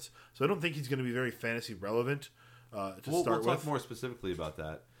offense. So I don't think he's going to be very fantasy relevant start with. We'll talk more specifically about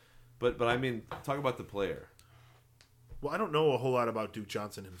that. But I mean, talk about the player. Well, I don't know a whole lot about Duke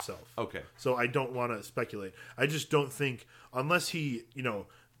Johnson himself. Okay. So I don't want to speculate. I just don't think, unless he,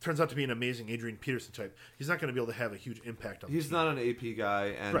 turns out to be an amazing Adrian Peterson type, he's not going to be able to have a huge impact on the team. He's not an AP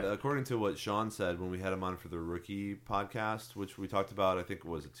guy, and right. According to what Sean said when we had him on for the rookie podcast, which we talked about, I think it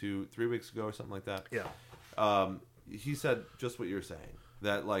was 2-3 weeks ago or something like that. Yeah. He said just what you're saying,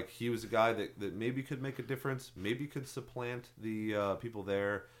 that like he was a guy that maybe could make a difference, maybe could supplant the people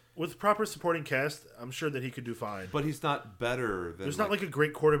there. With proper supporting cast, I'm sure that he could do fine. But he's not better than... There's not like a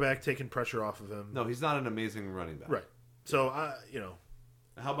great quarterback taking pressure off of him. No, he's not an amazing running back. Right. So,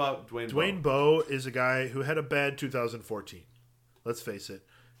 How about Dwayne Bowe? Dwayne Bowe is a guy who had a bad 2014. Let's face it.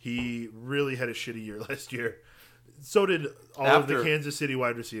 He really had a shitty year last year. So did all of the Kansas City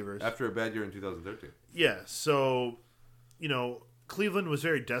wide receivers. After a bad year in 2013. Yeah, so, Cleveland was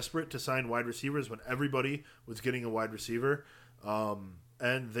very desperate to sign wide receivers when everybody was getting a wide receiver.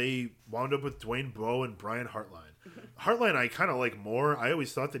 And they wound up with Dwayne Bowe and Brian Hartline. Hartline I kind of like more. I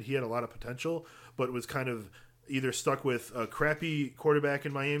always thought that he had a lot of potential, but was kind of either stuck with a crappy quarterback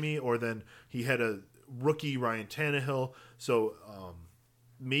in Miami, or then he had a rookie Ryan Tannehill. So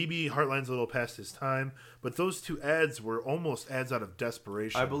maybe Hartline's a little past his time. But those two ads were almost ads out of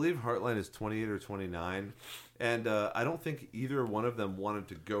desperation. I believe Hartline is 28 or 29, and I don't think either one of them wanted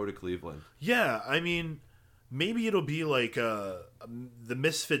to go to Cleveland. Yeah, I mean, maybe it'll be like the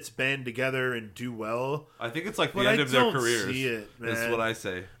Misfits band together and do well. I think it's like the end of their careers. See it, man. That's what I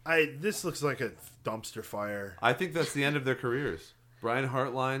say. This looks like a dumpster fire. I think that's the end of their careers. Brian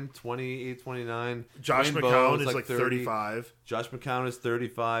Hartline, 28, 29. Josh Dwayne McCown Bowe is like 35. Josh McCown is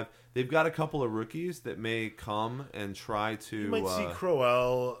 35. They've got a couple of rookies that may come and try to... You might see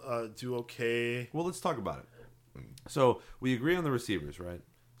Crowell do okay. Well, let's talk about it. So we agree on the receivers, right?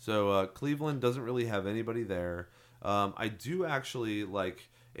 So Cleveland doesn't really have anybody there. I do actually like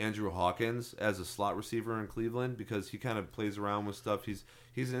Andrew Hawkins as a slot receiver in Cleveland because he kind of plays around with stuff. He's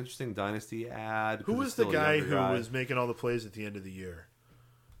an interesting dynasty ad. Who was the guy who was making all the plays at the end of the year?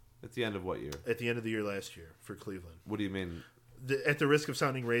 At the end of what year? At the end of the year last year for Cleveland. What do you mean? At the risk of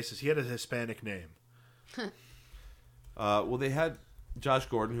sounding racist, he had a Hispanic name. Well, they had Josh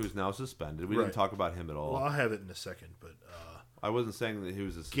Gordon, who's now suspended. We didn't talk about him at all. Well, I'll have it in a second, but... I wasn't saying that he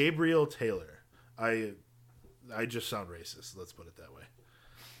was a... Gabriel Taylor. I just sound racist. Let's put it that way.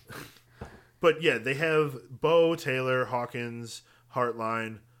 But yeah, they have Bo, Taylor, Hawkins,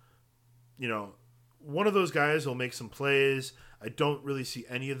 Hartline. You know, one of those guys will make some plays. I don't really see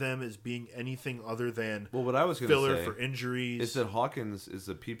any of them as being anything other than what I was going filler to say for injuries. is that Hawkins is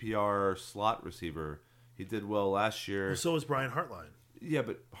a PPR slot receiver. He did well last year. Well, so is Brian Hartline. Yeah,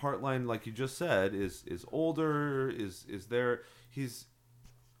 but Hartline, like you just said, is older. Is there? He's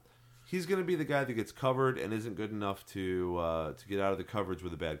going to be the guy that gets covered and isn't good enough to get out of the coverage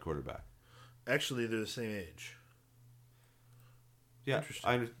with a bad quarterback. Actually, they're the same age. Yeah,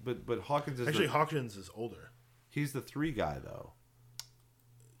 interesting. But Hawkins is Hawkins is older. He's the 3 guy though.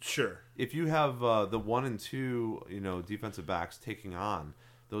 Sure. If you have the 1 and 2, defensive backs taking on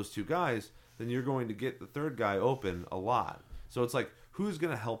those 2 guys, then you're going to get the 3rd guy open a lot. So it's like, who's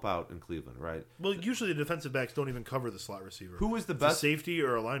going to help out in Cleveland, right? Well, usually the defensive backs don't even cover the slot receiver. Who is the It's best a safety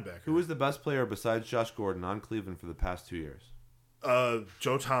or a linebacker? Who is the best player besides Josh Gordon on Cleveland for the past 2 years?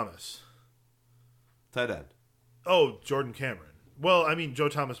 Joe Thomas. Tight end. Oh, Jordan Cameron. Well, I mean, Joe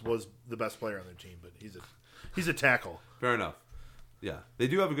Thomas was the best player on their team, but he's a tackle. Fair enough. Yeah, they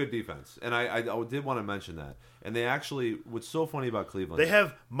do have a good defense, and I did want to mention that. And they actually, what's so funny about Cleveland? They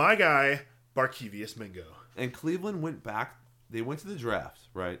have my guy, Barkevious Mingo. And Cleveland went back. They went to the draft,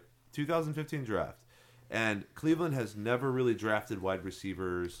 right? 2015 draft, and Cleveland has never really drafted wide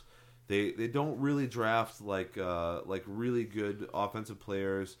receivers. They don't really draft like really good offensive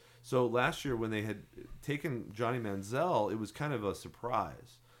players. So last year when they had taken Johnny Manziel, it was kind of a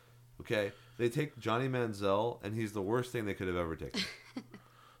surprise. Okay, they take Johnny Manziel, and he's the worst thing they could have ever taken.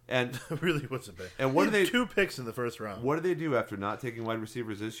 And it really wasn't bad. And what do they 2 picks in the first round? What do they do after not taking wide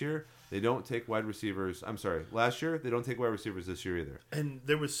receivers this year? They don't take wide receivers. I'm sorry, last year they don't take wide receivers this year either. And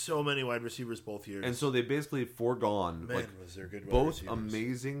there was so many wide receivers both years. And so they basically foregone was there good wide both receivers.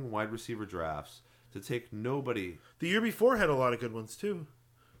 amazing wide receiver drafts to take nobody. The year before had a lot of good ones too.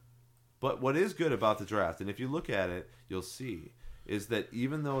 But what is good about the draft, and if you look at it, you'll see, is that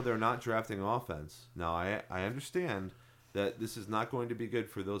even though they're not drafting offense, now I understand that this is not going to be good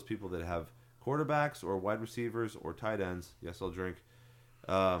for those people that have quarterbacks or wide receivers or tight ends. Yes, I'll drink.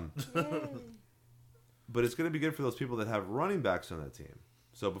 But it's going to be good for those people that have running backs on that team.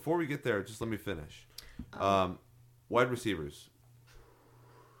 So before we get there, just let me finish. Wide receivers.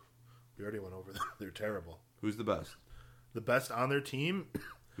 We already went over them. They're terrible. Who's the best? The best on their team?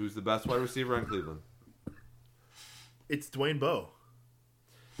 Who's the best wide receiver on Cleveland? It's Dwayne Bowe.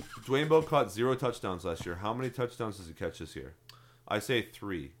 Dwayne Bowe caught 0 touchdowns last year. How many touchdowns does he catch this year? I say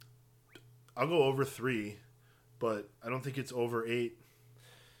 3. I'll go over 3, but I don't think it's over 8.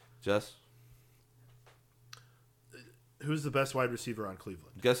 Jess? Who's the best wide receiver on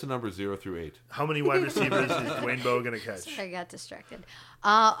Cleveland? Guess the number 0 through 8. How many wide receivers is Dwayne Bowe going to catch? Sorry, I got distracted. He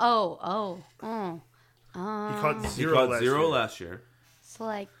caught 0 last year. So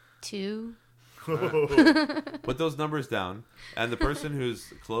like 2. Put those numbers down, and the person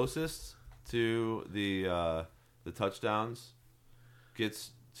who's closest to the touchdowns gets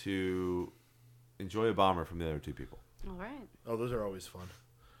to enjoy a bomber from the other 2 people. All right. Oh, those are always fun.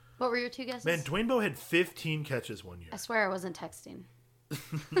 What were your 2 guesses? Man, Dwayne Bowe had 15 catches one year. I swear I wasn't texting.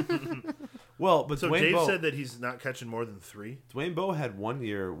 Well, but So Dwayne Dave Bowe, said that he's not catching more than 3. Dwayne Bowe had 1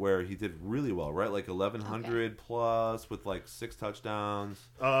 year where he did really well, right? Like 1,100 plus with like 6 touchdowns.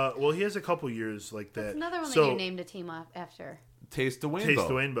 Well, he has a couple years like that. That's another one So, that you named a team after. Taste Dwayne Taste Bowe.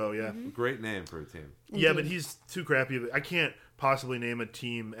 Dwayne Bowe, yeah. Great name for a team. Yeah, but he's too crappy. I can't possibly name a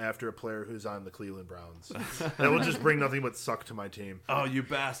team after a player who's on the Cleveland Browns. That will just bring nothing but suck to my team. Oh, you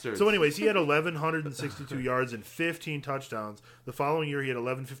bastards. So anyways, he had 1,162 yards and 15 touchdowns. The following year, he had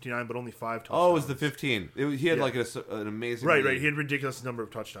 1,159, but only 5 touchdowns. Oh, it was the 15. He had Yeah. like an amazing Right. league. He had a ridiculous number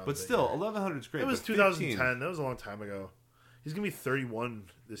of touchdowns. But that still, year. 1,100 is great. It was but 2010. 15, That was a long time ago. He's going to be 31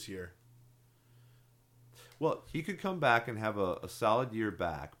 this year. well, he could come back and have a solid year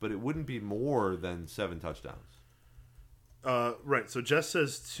back, but it wouldn't be more than 7 touchdowns. Right. So Jess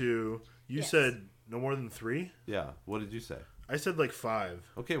says 2. You Yes. said no more than 3? Yeah. What did you say? I said like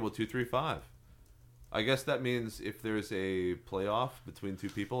 5. Okay, well, 2, 3, 5. I guess that means if there's a playoff between 2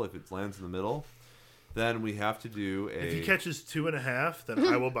 people, if it lands in the middle, then we have to do a... If he catches 2.5, then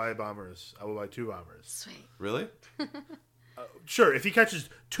I will buy Bombers. I will buy 2 Bombers. Sweet. Really? Sure, if he catches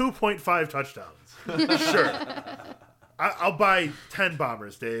 2.5 touchdowns. Sure. I'll buy 10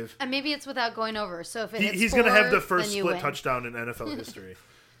 Bombers, Dave. And maybe it's without going over. So if it hits He's 4, going to have the first then you split win. touchdown in NFL history.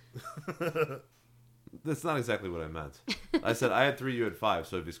 That's not exactly what I meant. I said I had 3, you had 5,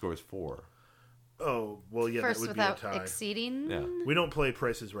 so if he scores 4. Oh, well, yeah, First that would without be a tie. exceeding. Yeah. We don't play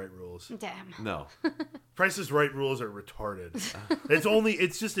Price is Right rules. Damn. No. Price is Right rules are retarded.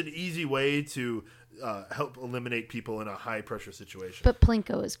 It's just an easy way to help eliminate people in a high pressure situation. But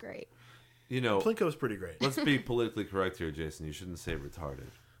Plinko is great. Plinko's pretty great. Let's be politically correct here, Jason. You shouldn't say retarded.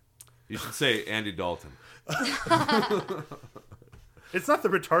 You should say Andy Dalton. It's not the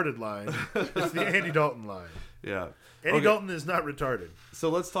retarded line. It's the Andy Dalton line. Yeah. Andy Dalton is not retarded. So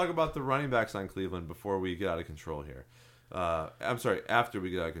let's talk about the running backs on Cleveland before we get out of control here. I'm sorry, after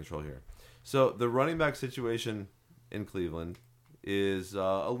we get out of control here. So the running back situation in Cleveland is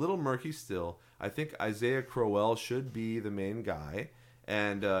a little murky still. I think Isaiah Crowell should be the main guy,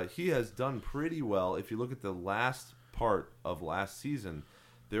 and he has done pretty well. If you look at the last part of last season,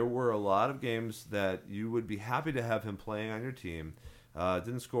 there were a lot of games that you would be happy to have him playing on your team.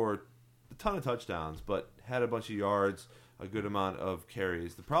 Didn't score a ton of touchdowns, but had a bunch of yards, a good amount of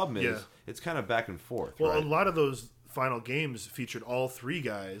carries. The problem is it's kind of back and forth. Well, right? A lot of those final games featured all three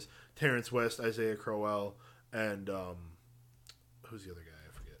guys: Terrence West, Isaiah Crowell, and who's the other guy?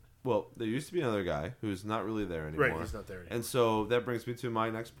 I forget. Well, there used to be another guy who's not really there anymore. Right, he's not there anymore. And so that brings me to my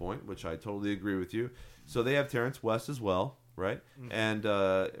next point, which I totally agree with you. So they have Terrence West as well, right? Mm-hmm. And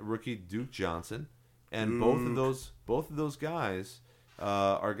rookie Duke Johnson, and both of those guys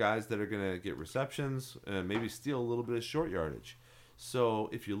are guys that are going to get receptions and maybe steal a little bit of short yardage. So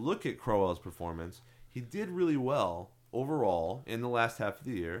if you look at Crowell's performance, he did really well overall in the last half of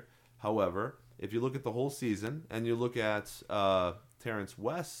the year. However, if you look at the whole season and you look at Terrence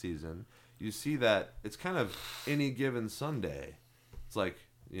West's season, you see that it's kind of any given Sunday. It's like,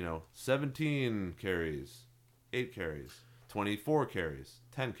 17 carries, 8 carries, 24 carries,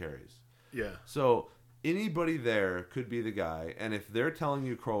 10 carries. Yeah. So anybody there could be the guy, and if they're telling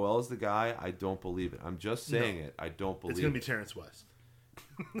you Crowell is the guy, I don't believe it. I'm just saying it. I don't believe it. It's going to be Terrence West.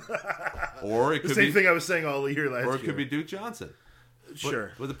 Or it could the same be, thing I was saying all year last year. Or it could be Duke Johnson.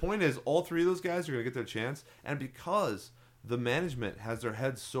 Sure. But the point is, all three of those guys are going to get their chance, and because the management has their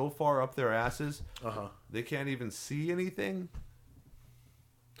heads so far up their asses, they can't even see anything.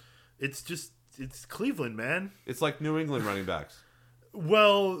 It's Cleveland, man. It's like New England running backs.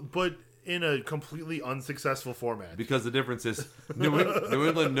 Well, but in a completely unsuccessful format. Because the difference is New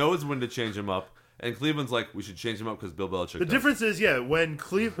England knows when to change them up, and Cleveland's like, we should change them up because Bill Belichick The difference is, when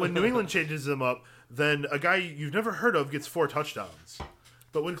New England changes them up, then a guy you've never heard of gets 4 touchdowns.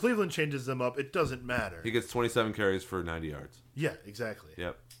 But when Cleveland changes them up, it doesn't matter. He gets 27 carries for 90 yards. Yeah, exactly.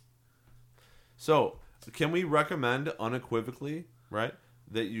 Yep. So, can we recommend unequivocally, right,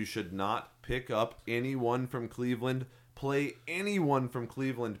 that you should not pick up anyone from Cleveland, play anyone from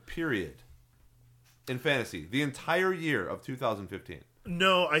Cleveland, period, in fantasy, the entire year of 2015?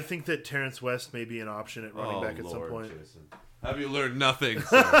 No, I think that Terrence West may be an option at running back at some point. Jason. Have you learned nothing?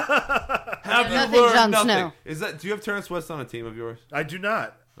 Have you nothing, learned Jon nothing? Snow. Do you have Terrence West on a team of yours? I do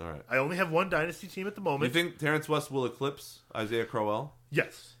not. All right. I only have one dynasty team at the moment. You think Terrence West will eclipse Isaiah Crowell?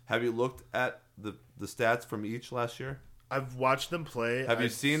 Yes. Have you looked at the stats from each last year? I've watched them play. Have you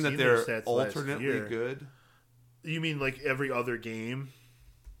seen that they're alternately good? You mean like every other game?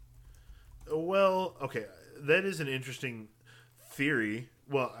 Well, okay. That is an interesting theory.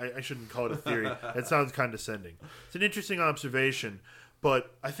 Well, I shouldn't call it a theory. That sounds condescending. It's an interesting observation,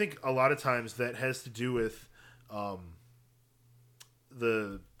 but I think a lot of times that has to do with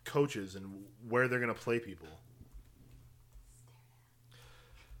the coaches and where they're going to play people.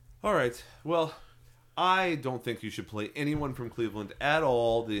 All right. Well, I don't think you should play anyone from Cleveland at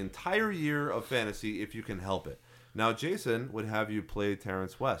all the entire year of fantasy if you can help it. Now, Jason would have you play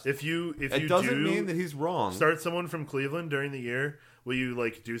Terrence West. If you it doesn't mean that he's wrong. Start someone from Cleveland during the year. Will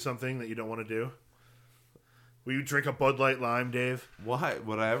you do something that you don't want to do? Will you drink a Bud Light Lime, Dave? Why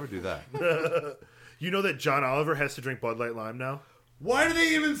would I ever do that? You know that John Oliver has to drink Bud Light Lime now? Why do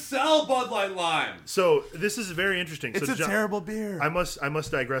they even sell Bud Light Lime? So this is very interesting. It's a terrible beer. I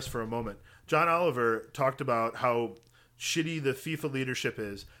must digress for a moment. John Oliver talked about how shitty the FIFA leadership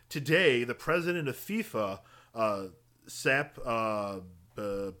is. Today, the president of FIFA, Sepp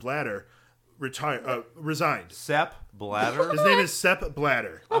Blatter, resigned. Sepp Blatter? His name is Sepp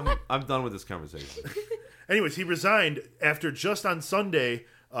Blatter. I'm done with this conversation. Anyways, he resigned after just on Sunday,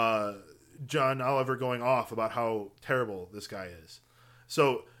 John Oliver going off about how terrible this guy is.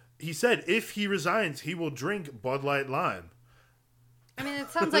 So he said if he resigns, he will drink Bud Light Lime. I mean,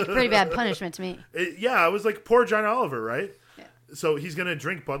 it sounds like a pretty bad punishment to me. I was like, poor John Oliver, right? Yeah. So he's going to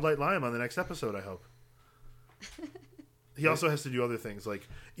drink Bud Light Lime on the next episode, I hope. He also has to do other things like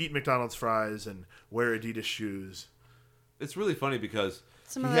eat McDonald's fries and wear Adidas shoes. It's really funny because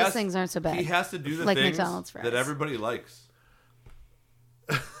some of those things aren't so bad. He has to do the like things McDonald's fries that everybody likes.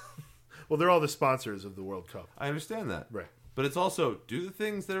 Well, they're all the sponsors of the World Cup. I understand that. Right. But it's also do the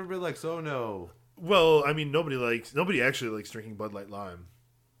things that everybody likes. Oh, no. Well, I mean, nobody actually likes drinking Bud Light Lime.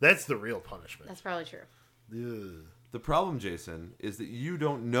 That's the real punishment. That's probably true. Ugh. The problem, Jason, is that you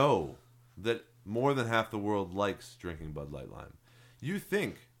don't know that more than half the world likes drinking Bud Light Lime. You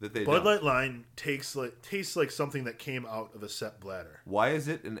think that they Bud don't. Light Lime tastes like something that came out of a set bladder. Why is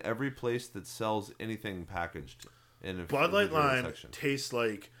it in every place that sells anything packaged in a Bud Light refrigerated Lime section? tastes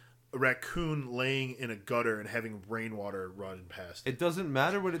like a raccoon laying in a gutter and having rainwater run past. It doesn't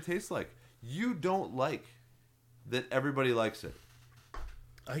matter what it tastes like. You don't like that everybody likes it.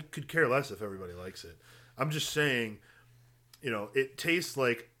 I could care less if everybody likes it. I'm just saying, it tastes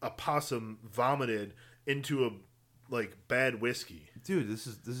like a possum vomited into a bad whiskey. Dude, this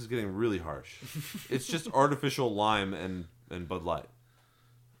is getting really harsh. It's just artificial lime and Bud Light.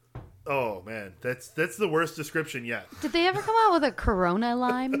 Oh man, that's the worst description yet. Did they ever come out with a Corona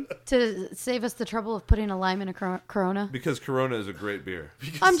lime to save us the trouble of putting a lime in a Corona? Because Corona is a great beer.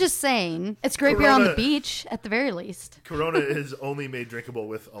 I'm just saying. It's great beer on the Corona- beach, at the very least. Corona is only made drinkable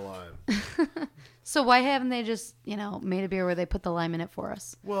with a lime. So why haven't they just, made a beer where they put the lime in it for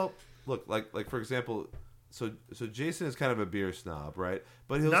us? Well, look, like for example, so Jason is kind of a beer snob, right?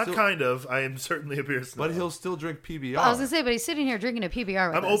 But he'll Not still, kind of. I am certainly a beer snob. but he'll still drink PBR. I was going to say, but he's sitting here drinking a PBR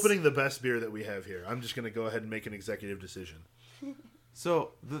with I'm us. opening the best beer that we have here. I'm just going to go ahead and make an executive decision.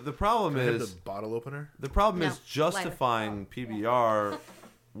 So the problem Can I have is the bottle opener? the problem No, is justifying PBR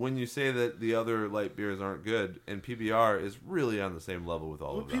when you say that the other light beers aren't good, and PBR is really on the same level with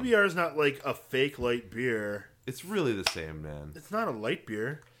all Well, of them. PBR is not like a fake light beer. It's really the same, man. It's not a light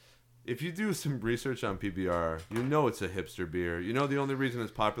beer. If you do some research on PBR, you know it's a hipster beer. You know the only reason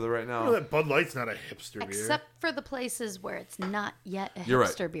it's popular right You know now? that Bud Light's not a hipster beer. Except for the places where it's not yet a You're right.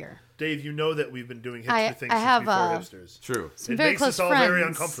 hipster beer. Dave, you know that we've been doing hipster I things have, since before hipsters. True. Some It very makes close us all friends. very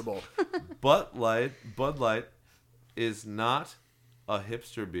uncomfortable. Bud Light is not a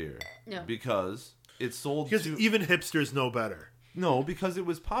hipster beer. No. Because it's sold Because to... even hipsters know better. No, because it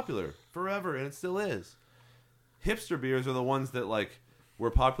was popular forever, and it still is. Hipster beers are the ones that, were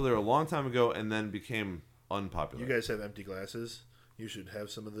popular a long time ago and then became unpopular. You guys have empty glasses. You should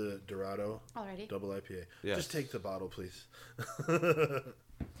have some of the Dorado Alrighty. double IPA. Yes. Just take the bottle, please.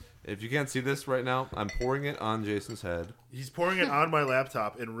 If you can't see this right now, I'm pouring it on Jason's head. He's pouring it on my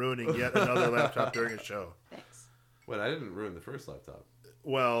laptop and ruining yet another laptop during a show. Thanks. Wait, I didn't ruin the first laptop.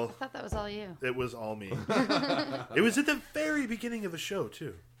 Well, I thought that was all you. it was all me. It was at the very beginning of the show,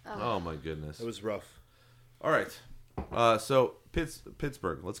 too. Oh my goodness. It was rough. All right. So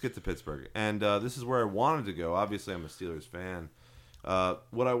Pittsburgh. Let's get to Pittsburgh. And this is where I wanted to go. Obviously, I'm a Steelers fan.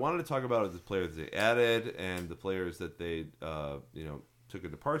 What I wanted to talk about is the players they added and the players that they, took a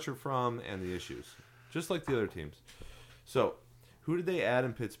departure from and the issues, just like the other teams. So, who did they add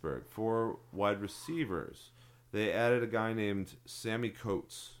in Pittsburgh for wide receivers? They added a guy named Sammy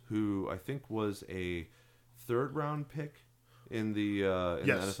Coates, who I think was a third-round pick in the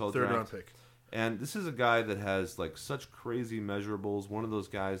Yes, NFL third draft. round pick. And this is a guy that has such crazy measurables. One of those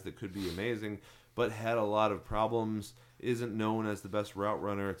guys that could be amazing, but had a lot of problems. Isn't known as the best route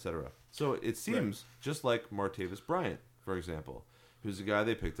runner, etc. So it seems just like Martavis Bryant, for example, who's a guy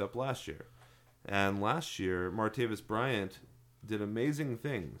they picked up last year. And last year, Martavis Bryant did amazing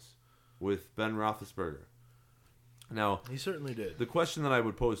things with Ben Roethlisberger. Now, He certainly did. the question that I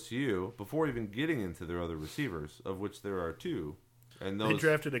would pose to you, before even getting into their other receivers, of which there are two, and They those,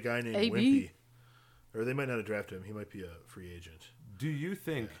 drafted a guy named AB. Wimpy. Or they might not have drafted him. He might be a free agent. do you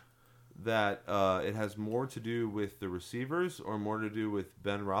think that it has more to do with the receivers, or more to do with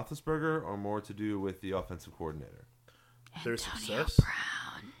Ben Roethlisberger, or more to do with the offensive coordinator? Their Antonio success?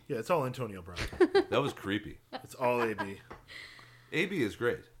 Brown. Yeah, it's all Antonio Brown. That was creepy. It's all AB. AB is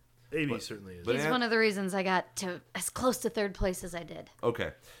great. AB certainly is. but- He's one of the reasons I got to as close to third place as I did.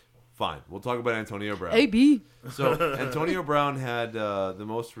 Okay, fine. We'll talk about Antonio Brown. AB. So Antonio Brown had the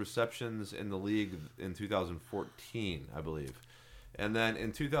most receptions in the league in 2014, I believe. And then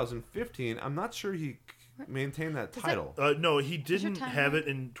in 2015, I'm not sure he maintained that title. No, he your didn't time have right? it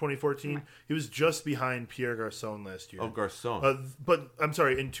in 2014. He was just behind Pierre Garçon last year. Oh, Garcon. But I'm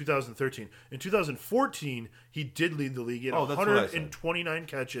sorry, in 2013. In 2014, he did lead the league in Oh, that's what I said. 129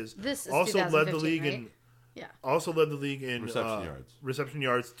 catches. This is also led the 2015, league right? in Yeah. also led the league in Reception yards. Reception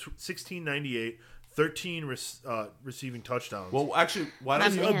yards, 1698, 13 receiving touchdowns. Well, actually, why My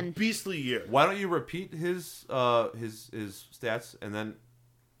don't you man. a beastly year. why don't you repeat his stats and then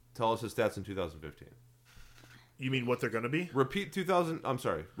tell us his stats in 2015? You mean what they're going to be? Repeat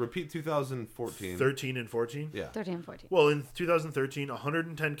 2014. 13 and 14? Yeah. 13 and 14. Well, in 2013,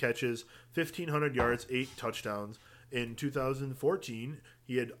 110 catches, 1,500 yards, 8 touchdowns. In 2014,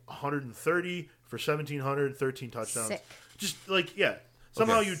 he had 130 for 1,700, 13 touchdowns. Sick. Just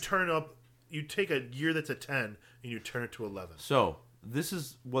somehow Okay. you take a year that's a 10 and you turn it to 11. So this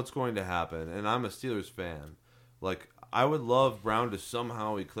is what's going to happen, and I'm a Steelers fan. Like, I would love Brown to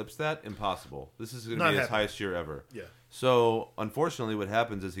somehow eclipse that. Impossible. This is going to be his highest year ever. Yeah. So, unfortunately, what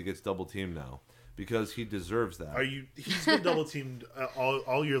happens is he gets double teamed now because he deserves that. He's been double teamed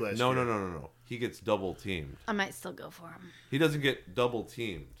all year last year. No. He gets double teamed. I might still go for him. He doesn't get double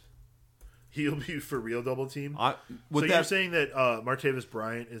teamed. He'll be for real double teamed. So you're saying that Martavis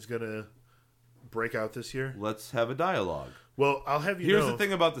Bryant is going to break out this year? Let's have a dialogue. Well, I'll have you Here's know. the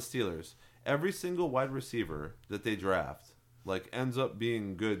thing about the Steelers. Every single wide receiver that they draft ends up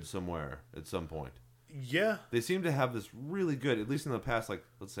being good somewhere at some point. Yeah. They seem to have this really good, at least in the past,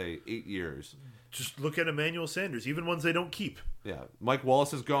 let's say 8 years. Just look at Emmanuel Sanders, even ones they don't keep. Yeah. Mike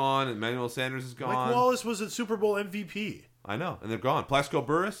Wallace is gone. Emmanuel Sanders is gone. Mike Wallace was a Super Bowl MVP. I know. And they're gone. Plaxico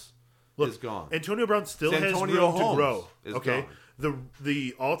Burress is gone. Antonio Brown still has room to grow. Okay.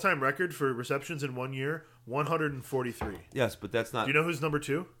 The all-time record for receptions in 1 year, 143. Yes, but that's not... Do you know who's number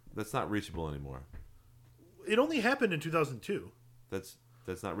 2? That's not reachable anymore. It only happened in 2002. That's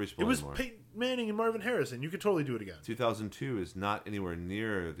not reachable anymore. It was Peyton Manning and Marvin Harrison. You could totally do it again. 2002 is not anywhere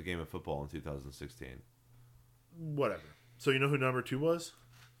near the game of football in 2016. Whatever. So you know who number 2 was?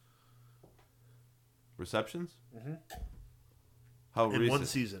 Receptions? Mm-hmm. How in recent? One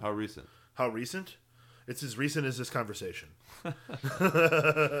season. How recent? How recent? It's as recent as this conversation.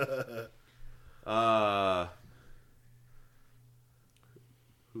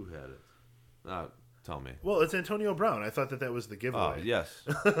 Who had it? Tell me. Well, it's Antonio Brown. I thought that was the giveaway. Yes.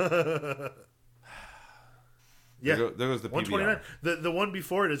 Yeah. There goes the PBR. 129. The one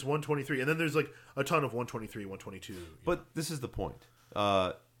before it is 123. And then there's like a ton of 123, 122. But this is the point.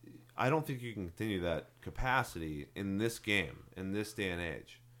 I don't think you can continue that capacity in this game, in this day and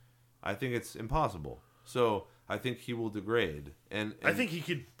age. I think it's impossible. So I think he will degrade. And I think he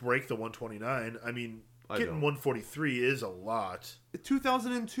could break the 129. I mean, getting 143 is a lot.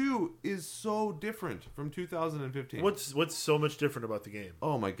 2002 is so different from 2015. What's so much different about the game?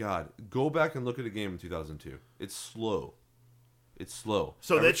 Oh my God! Go back and look at a game in 2002. It's slow.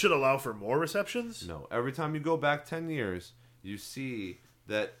 So that should allow for more receptions? No. Every time you go back 10 years, you see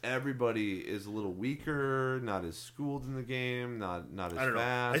that everybody is a little weaker, not as schooled in the game, not as I don't fast.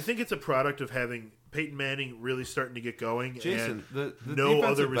 know. I think it's a product of having Peyton Manning really starting to get going, Jason, and the no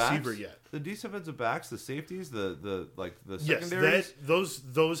other defensive backs, receiver yet. The defensive backs, the safeties, the Yes, secondaries.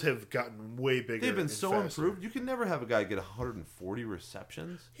 those have gotten way bigger. They've been and so faster. improved. You can never have a guy get 140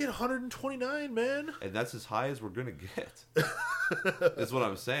 receptions. He had 129, man. And that's as high as we're going to get. That's what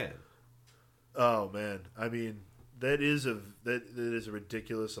I'm saying. Oh, man. I mean, that is a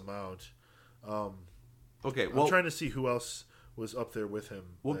ridiculous amount. Okay, I'm trying to see who else was up there with him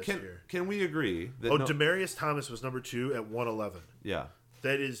last year. Can we agree that Demaryius Thomas was number 2 at 111. Yeah.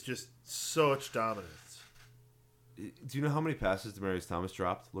 That is just such dominance. Do you know how many passes Demaryius Thomas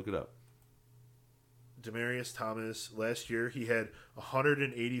dropped? Look it up. Demaryius Thomas, last year, he had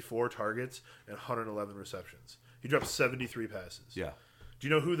 184 targets and 111 receptions. He dropped 73 passes. Yeah. Do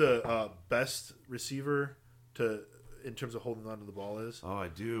you know who the best receiver in terms of holding on to the ball is? Oh, I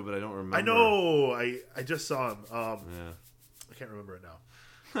do, but I don't remember. I know. I just saw him. Yeah. I can't remember it now.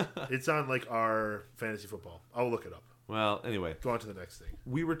 It's on our fantasy football. I'll look it up. Well, anyway. Go on to the next thing.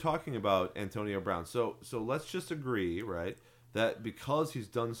 We were talking about Antonio Brown. So let's just agree, right, that because he's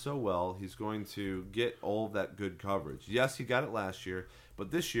done so well, he's going to get all of that good coverage. Yes, he got it last year,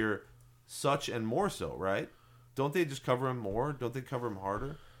 but this year, such and more so, right? Don't they just cover him more? Don't they cover him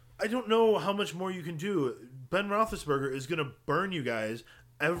harder? I don't know how much more you can do. Ben Roethlisberger is going to burn you guys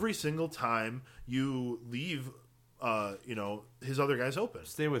every single time you leave his other guys open.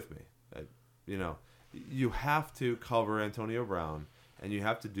 Stay with me. You have to cover Antonio Brown, and you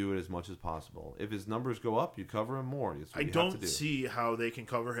have to do it as much as possible. If his numbers go up, you cover him more. I don't see how they can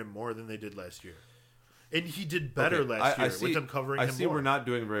cover him more than they did last year. And he did better last year with them covering him more. I see we're not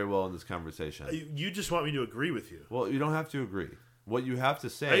doing very well in this conversation. You just want me to agree with you. Well, you don't have to agree. What you have to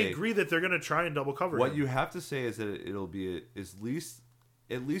say... I agree that they're going to try and double cover him. What you have to say is that it'll be at least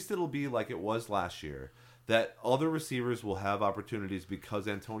it'll be like it was last year, that other receivers will have opportunities because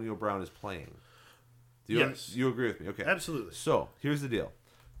Antonio Brown is playing. Yes. You agree with me? Okay. Absolutely. So, here's the deal.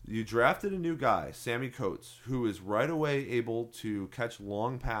 You drafted a new guy, Sammy Coates, who is right away able to catch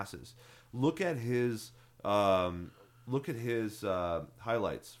long passes. Look at his highlights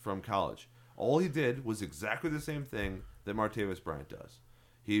from college. All he did was exactly the same thing that Martavis Bryant does.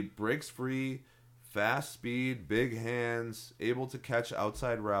 He breaks free, fast speed, big hands, able to catch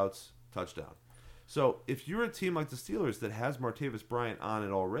outside routes, touchdown. So if you're a team like the Steelers that has Martavis Bryant on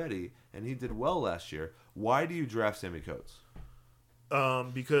it already, and he did well last year, why do you draft Sammy Coates?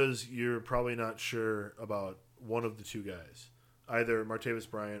 Because you're probably not sure about one of the two guys. either Martavis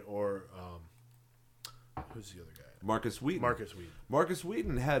Bryant or who's the other guy? Marcus Wheaton. Marcus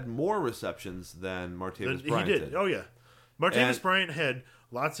Wheaton had more receptions than Martavis Bryant he did. Oh, yeah. Martavis Bryant had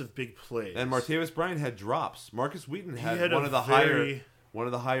lots of big plays. And Martavis Bryant had drops. Marcus Wheaton had one of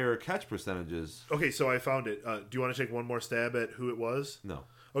the higher catch percentages. Okay, so I found it. Do you want to take one more stab at who it was? No.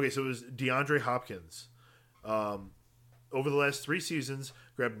 Okay, so it was DeAndre Hopkins. Over the last 3 seasons,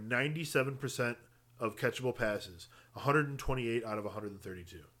 grabbed 97% of catchable passes, 128 out of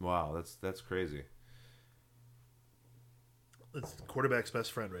 132. Wow, that's crazy. That's the quarterback's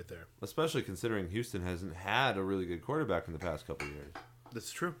best friend right there. Especially considering Houston hasn't had a really good quarterback in the past couple of years.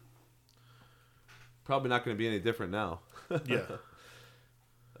 That's true. Probably not going to be any different now. Yeah.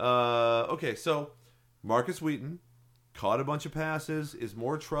 Okay, so Marcus Wheaton caught a bunch of passes, is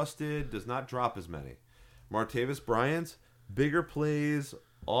more trusted, does not drop as many. Martavis Bryant, bigger plays,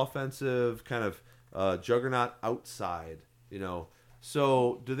 offensive, kind of juggernaut outside,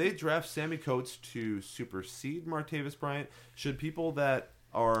 So, do they draft Sammy Coates to supersede Martavis Bryant? Should people that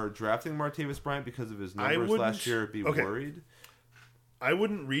are drafting Martavis Bryant because of his numbers last year be worried? I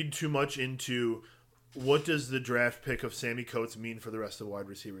wouldn't read too much into what does the draft pick of Sammy Coates mean for the rest of the wide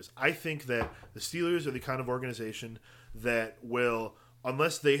receivers. I think that the Steelers are the kind of organization that will,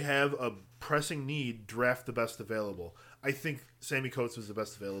 unless they have a pressing need, draft the best available. I think Sammy Coates was the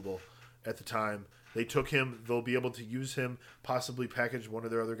best available at the time. They took him. They'll be able to use him, possibly package one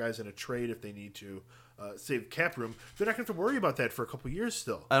of their other guys in a trade if they need to save cap room. They're not going to have to worry about that for a couple of years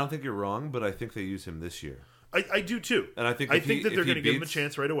still. I don't think you're wrong, but I think they use him this year. I do too. And I think that they're going to give him a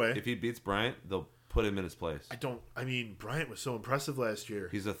chance right away. If he beats Bryant, they'll put him in his place. Bryant was so impressive last year.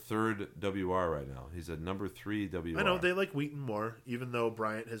 He's a 3rd WR right now. He's a number 3 WR. I know, they like Wheaton more, even though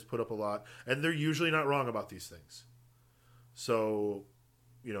Bryant has put up a lot. And they're usually not wrong about these things. So,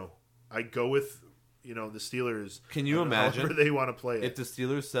 I go with... the Steelers. Can you imagine however they want to play it? If the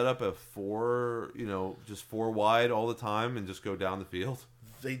Steelers set up a 4, just 4 wide all the time and just go down the field?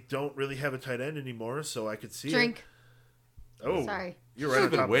 They don't really have a tight end anymore, so I could see Drink. It. Oh, sorry. You're right.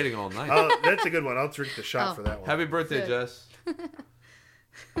 I've been waiting all night. That's a good one. I'll drink the shot for that one. Happy birthday, Jess.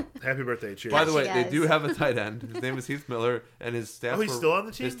 Happy birthday, cheers. By the way, they do have a tight end. His name is Heath Miller, and his stats. Oh, he's still on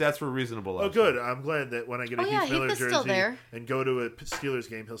the team? His stats were reasonable. Oh, good. I'm glad that when I get a Heath Miller Heath is jersey still there. and go to a Steelers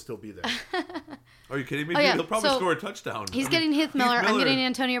game, he'll still be there. Are you kidding me? Yeah. He'll probably score a touchdown. He's getting Heath Miller. I'm getting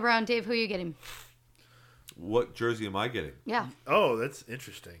Antonio Brown. Dave, who are you getting? What jersey am I getting? Yeah. Oh, that's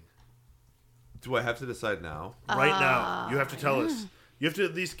interesting. Do I have to decide now? Right now. You have to tell us. You have to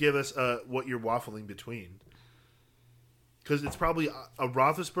at least give us what you're waffling between. Because it's probably a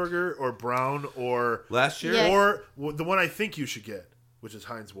Roethlisberger or Brown or... Last year? Yeah. Or the one I think you should get, which is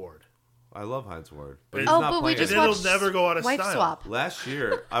Hines Ward. I love Hines Ward. But he's not but we playing. just And it'll watched never go out of Wife style. Swap. Last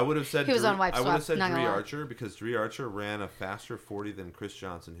year, I would have said He was on Wife I would have Swap, said not Dree gonna lie. Archer because Dree Archer ran a faster 40 than Chris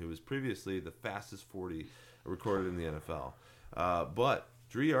Johnson, who was previously the fastest 40 recorded in the NFL. But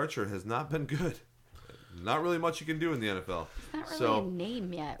Dree Archer has not been good. Not really much you can do in the NFL. It's not really a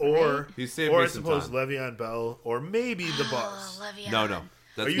name yet, Or, right? He saved or me I some suppose time. Le'Veon Bell, or maybe the Bucks. Le'Veon. No. Are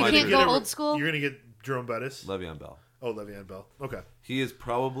That's you my gonna can't dream. go get old school? You're going to get Jerome Bettis? Le'Veon Bell. Oh, Le'Veon Bell. Okay. He is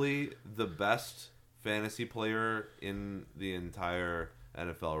probably the best fantasy player in the entire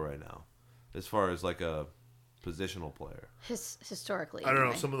NFL right now, as far as like a positional player. Historically. I don't know.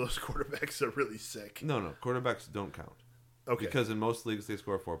 anyway. Some of those quarterbacks are really sick. No, quarterbacks don't count. Okay. Because in most leagues they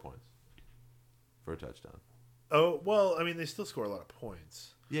score 4 points for a touchdown. Oh, well, I mean, they still score a lot of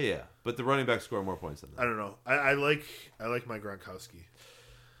points. Yeah, but the running backs score more points than I them. don't know. I like my Gronkowski.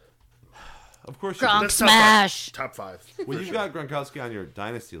 Of course you Gronk do. That's smash. Top five. Well, for you've sure. got Gronkowski on your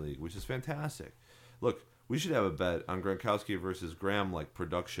dynasty league, which is fantastic. Look, we should have a bet on Gronkowski versus Graham, like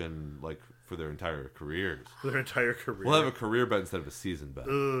production, like for their entire careers. Their entire career. We'll have a career bet instead of a season bet. I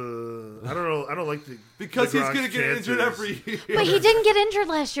don't know. I don't like the Because the he's Gronk's going to get chances. injured every year. But he didn't get injured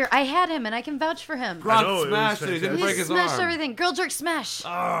last year. I had him, and I can vouch for him. Gronk know, it was smashed it. He didn't fantastic. break He his smashed arm. everything. Girl jerk smash.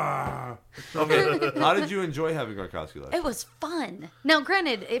 Ah. Okay, how did you enjoy having Gronkowski last It was fun. Now,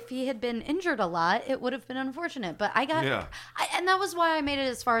 granted, if he had been injured a lot, it would have been unfortunate. But I got, Yeah. and that was why I made it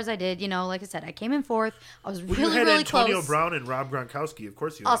as far as I did. Like I said, I came in fourth. I was Well, really, you had really Antonio close. Brown and Rob Gronkowski. Of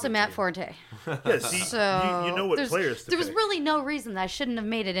course, you. Also, had Matt team. Forte. Yeah, see, So you know what there's- players to There was pick. really no reason that I shouldn't have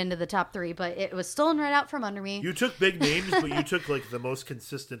made it into the top 3, but it was stolen right out from under me. You took big names, but you took like the most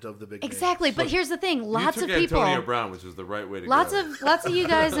consistent of the big Exactly, names. but here's the thing: lots you of took people, Antonio Brown, which was the right way to lots go. of you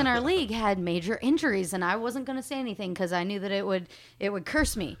guys in our league had major injuries, and I wasn't going to say anything because I knew that it would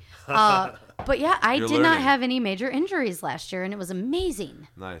curse me. But yeah, I You're did not learning. have any major injuries last year, and it was amazing.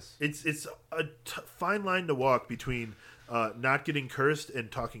 Nice. It's a fine line to walk between not getting cursed and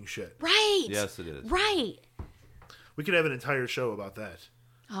talking shit. Right? Yes, it is. Right. We could have an entire show about that.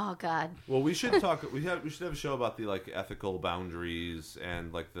 Oh God. Well, we should talk. We should have a show about the ethical boundaries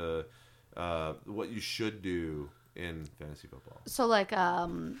and the what you should do in fantasy football. So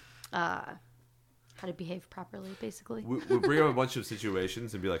how to behave properly, basically. We bring up a bunch of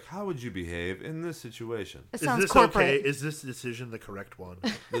situations and be like, how would you behave in this situation? It Is sounds this corporate. okay? Is this decision the correct one?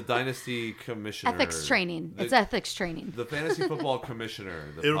 The Dynasty Commissioner. Ethics training. It's ethics training. The Fantasy Football Commissioner.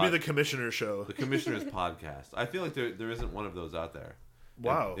 It'll be the Commissioner Show. The Commissioner's Podcast. I feel like there isn't one of those out there.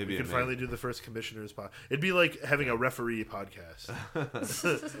 Wow, It'd we be could amazing. finally do the first Commissioner's podcast. It'd be like having a referee podcast.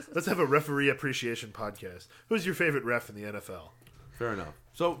 Let's have a referee appreciation podcast. Who's your favorite ref in the NFL? Fair enough.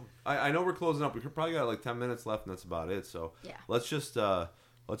 So I know we're closing up. We probably got 10 minutes left, and that's about it. So Yeah. let's just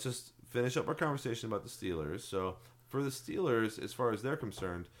finish up our conversation about the Steelers. So for the Steelers, as far as they're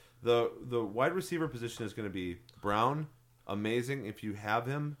concerned, the wide receiver position is going to be Brown. Amazing. If you have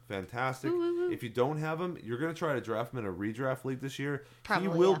him, fantastic. If you don't have him, you're going to try to draft him in a redraft league this year. Probably,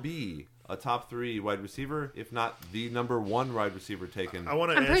 he will yeah. be a top 3 wide receiver, if not the number 1 wide receiver taken. I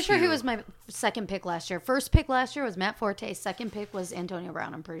want to. I'm pretty sure he was my second pick last year. First pick last year was Matt Forte. Second pick was Antonio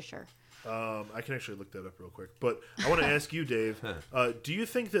Brown. I'm pretty sure. I can actually look that up real quick. But I want to ask you, Dave, do you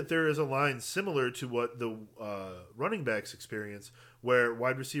think that there is a line similar to what the running backs experience, where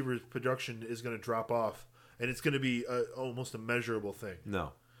wide receivers production is going to drop off, and it's going to be almost a measurable thing?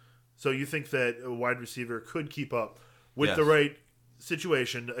 No. So you think that a wide receiver could keep up with Yes. the right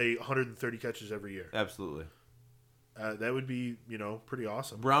situation, 130 catches every year? Absolutely. That would be, pretty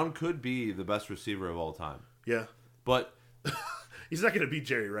awesome. Brown could be the best receiver of all time. Yeah. But He's not going to beat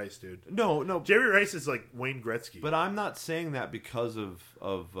Jerry Rice, dude. no. Jerry Rice is like Wayne Gretzky. But I'm not saying that because of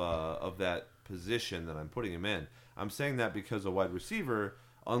that position that I'm putting him in. I'm saying that because a wide receiver,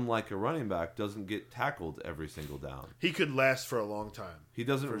 unlike a running back, doesn't get tackled every single down. He could last for a long time. He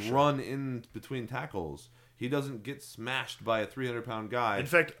doesn't run in between tackles. He doesn't get smashed by a 300-pound guy. In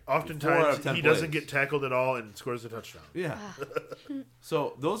fact, 4 out oftentimes of 10 he doesn't plays. get tackled at all and scores a touchdown. Yeah.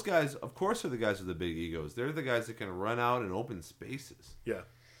 So those guys, of course, are the guys with the big egos. They're the guys that can run out in open spaces. Yeah.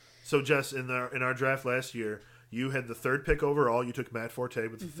 So, Jess, in our draft last year, you had the 3rd pick overall. You took Matt Forte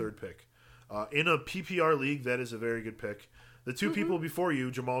with the 3rd pick. In a PPR league, that is a very good pick. The 2 people before you,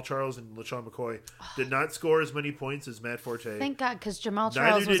 Jamal Charles and LaShawn McCoy, did not score as many points as Matt Forte. Thank God, because Jamal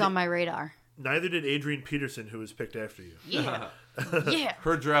Charles was on my radar. Neither did Adrian Peterson, who was picked after you. Yeah. Yeah.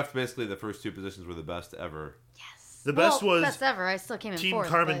 Her draft, basically, the first 2 positions were the best ever. Yes. The best was best ever. I still came in Team fourth.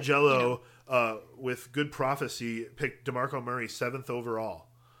 Carmangello, with good prophecy, picked DeMarco Murray 7th overall.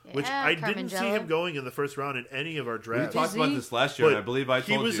 Which Yeah, I didn't see Carmangello. him going in the first round in any of our We drafts. talked about this last year, and I believe I told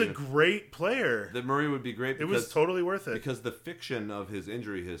you. he was a great player. that Murray would be great It because, was totally worth it. because the fiction of his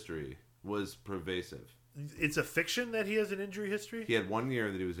injury history was pervasive. It's a fiction that he has an injury history? He had 1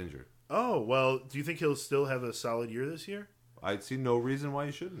 year that he was injured. Oh, well, do you think he'll still have a solid year this year? I'd see no reason why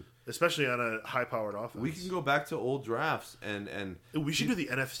he shouldn't. Especially on a high-powered offense. We can go back to old drafts and We should do the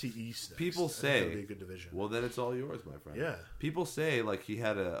NFC East next. people I think say, that'd be a good division. well, then it's all yours, my friend. Yeah. People say he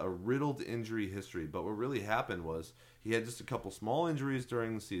had a riddled injury history, but what really happened was he had just a couple small injuries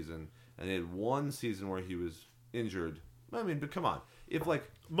during the season, and he had 1 season where he was injured. I mean, but come on. If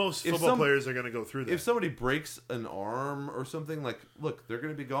Most if football players are going to go through that. if somebody breaks an arm or something, look, they're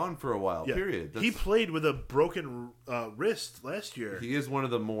going to be gone for a while. Yeah. Period. He played with a broken wrist last year. He is one of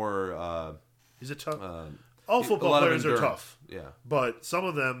the more He's a tough. All football players are tough. Yeah. But some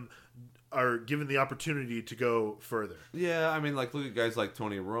of them are given the opportunity to go further. Yeah, I mean, look at guys like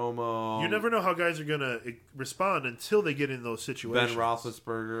Tony Romo. You never know how guys are going to respond until they get in those situations. Ben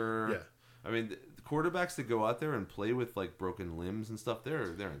Roethlisberger. Yeah. I mean, the quarterbacks that go out there and play with broken limbs and stuff, they're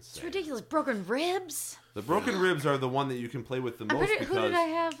insane. It's ridiculous. Broken ribs. The broken ribs are the one that you can play with the most Who did I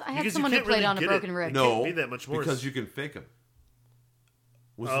have? I had Because you someone who can't played really on a get broken it. rib. No, be that much more. because you can fake them.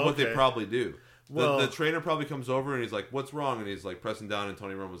 Which is Oh, what they okay. probably do. Well- The trainer probably comes over and he's like, "What's wrong?" And he's pressing down, and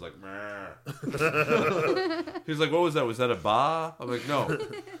Tony Romo was like, "Meh." He's like, "What was that? Was that a ba?" I'm like, "No,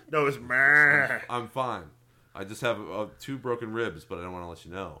 No, it's meh. I'm fine. I just have 2 broken ribs, but I don't want to let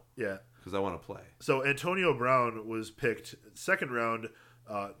you know Yeah. because I want to play." So Antonio Brown was picked 2nd round,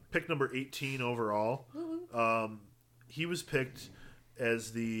 pick number 18 overall. He was picked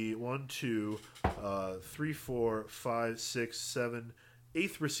as the 1, 2, 3, 4, 5, 6, 7,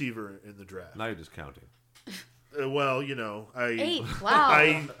 8th receiver in the draft. Now you're just counting. Well, I 8. Wow.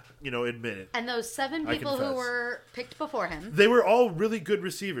 I admit it. And those 7 I people who confess. were picked before him. They were all really good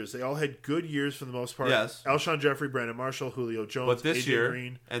receivers. They all had good years for the most part. Yes. Alshon Jeffrey, Brandon Marshall, Julio Jones, But this AJ year,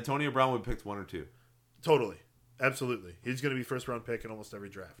 Green. Antonio Brown would pick 1 or 2. Totally. Absolutely. He's going to be first round pick in almost every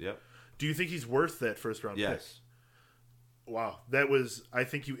draft. Yep. Do you think he's worth that first round pick? Yes. Wow, that was. I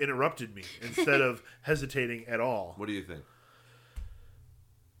think you interrupted me instead of hesitating at all. What do you think?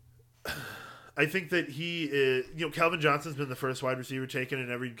 I think that he is. Calvin Johnson's been the first wide receiver taken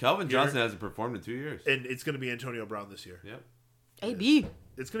in every. Calvin year, Johnson hasn't performed in 2 years, and it's going to be Antonio Brown this year. Yep. AB.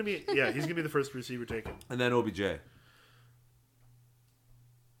 It's going to be. Yeah, he's going to be the first receiver taken. And then OBJ.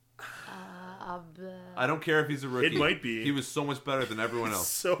 I don't care if he's a rookie. It might be. He was so much better than everyone else.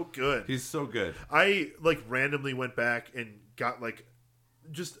 So good. He's so good. I randomly went back and got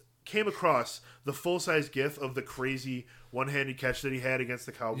just came across the full size GIF of the crazy one-handed catch that he had against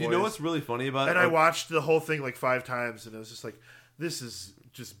the Cowboys. You know what's really funny about it? And I watched the whole thing 5 times, and it was just this is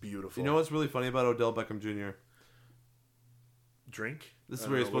just beautiful. You know what's really funny about Odell Beckham Jr.? Drink? This is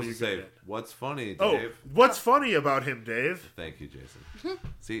where you're supposed to say, "What's funny, Dave?" Oh, what's funny about him, Dave? Thank you, Jason.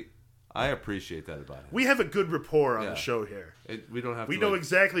 See, I appreciate that about him. We have a good rapport on the show here. We don't have. We to know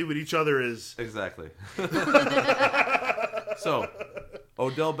exactly what each other is. Exactly. So,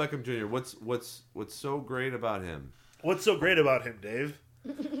 Odell Beckham Jr. What's so great about him? What's so great about him, Dave?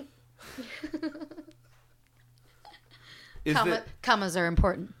 Commas are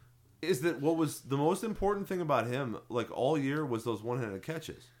important. Is that what was the most important thing about him, all year, was those one-handed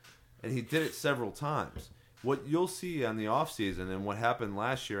catches. And he did it several times. What you'll see on the offseason and what happened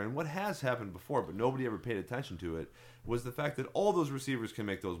last year and what has happened before, but nobody ever paid attention to it, was the fact that all those receivers can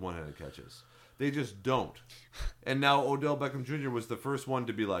make those one-handed catches. They just don't. And now Odell Beckham Jr. was the first one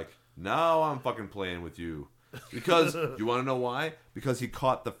to be like, now I'm fucking playing with you. Because, you want to know why? Because he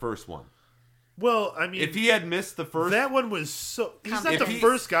caught the first one. Well, I mean, if he had missed the first, that one was so. He's not the Confidence.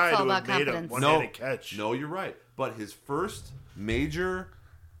 first guy It's to all have about made a confidence. one-handed catch. No, you're right. But his first major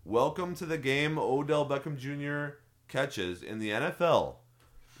welcome to the game Odell Beckham Jr. catches in the NFL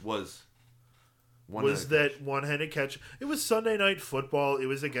was that one-handed catch. It was Sunday Night Football. It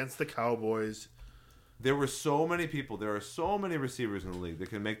was against the Cowboys. There were so many people. There are so many receivers in the league that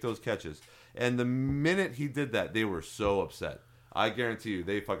can make those catches. And the minute he did that, they were so upset. I guarantee you,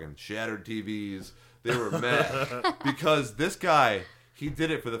 they fucking shattered TVs. They were mad. Because this guy, he did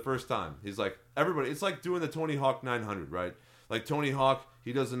it for the first time. He's like, everybody, it's like doing the Tony Hawk 900, right? Like Tony Hawk,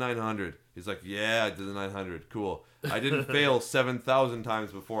 he does the 900. He's like, yeah, I did the 900. Cool. I didn't fail 7,000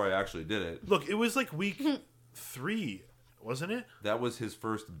 times before I actually did it. Look, it was week 3, wasn't it? That was his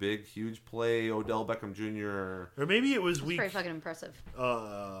first big, huge play, Odell Beckham Jr. Or maybe it was That's week... pretty fucking impressive.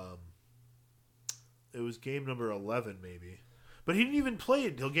 It was game number 11, maybe. But he didn't even play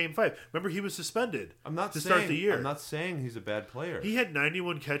until game 5. Remember, he was suspended start the year. I'm not saying he's a bad player. He had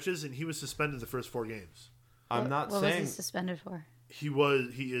 91 catches, and he was suspended the first 4 games. I'm not saying... What was he suspended for? He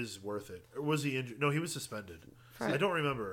is worth it. Or was he injured? No, he was suspended. I don't remember.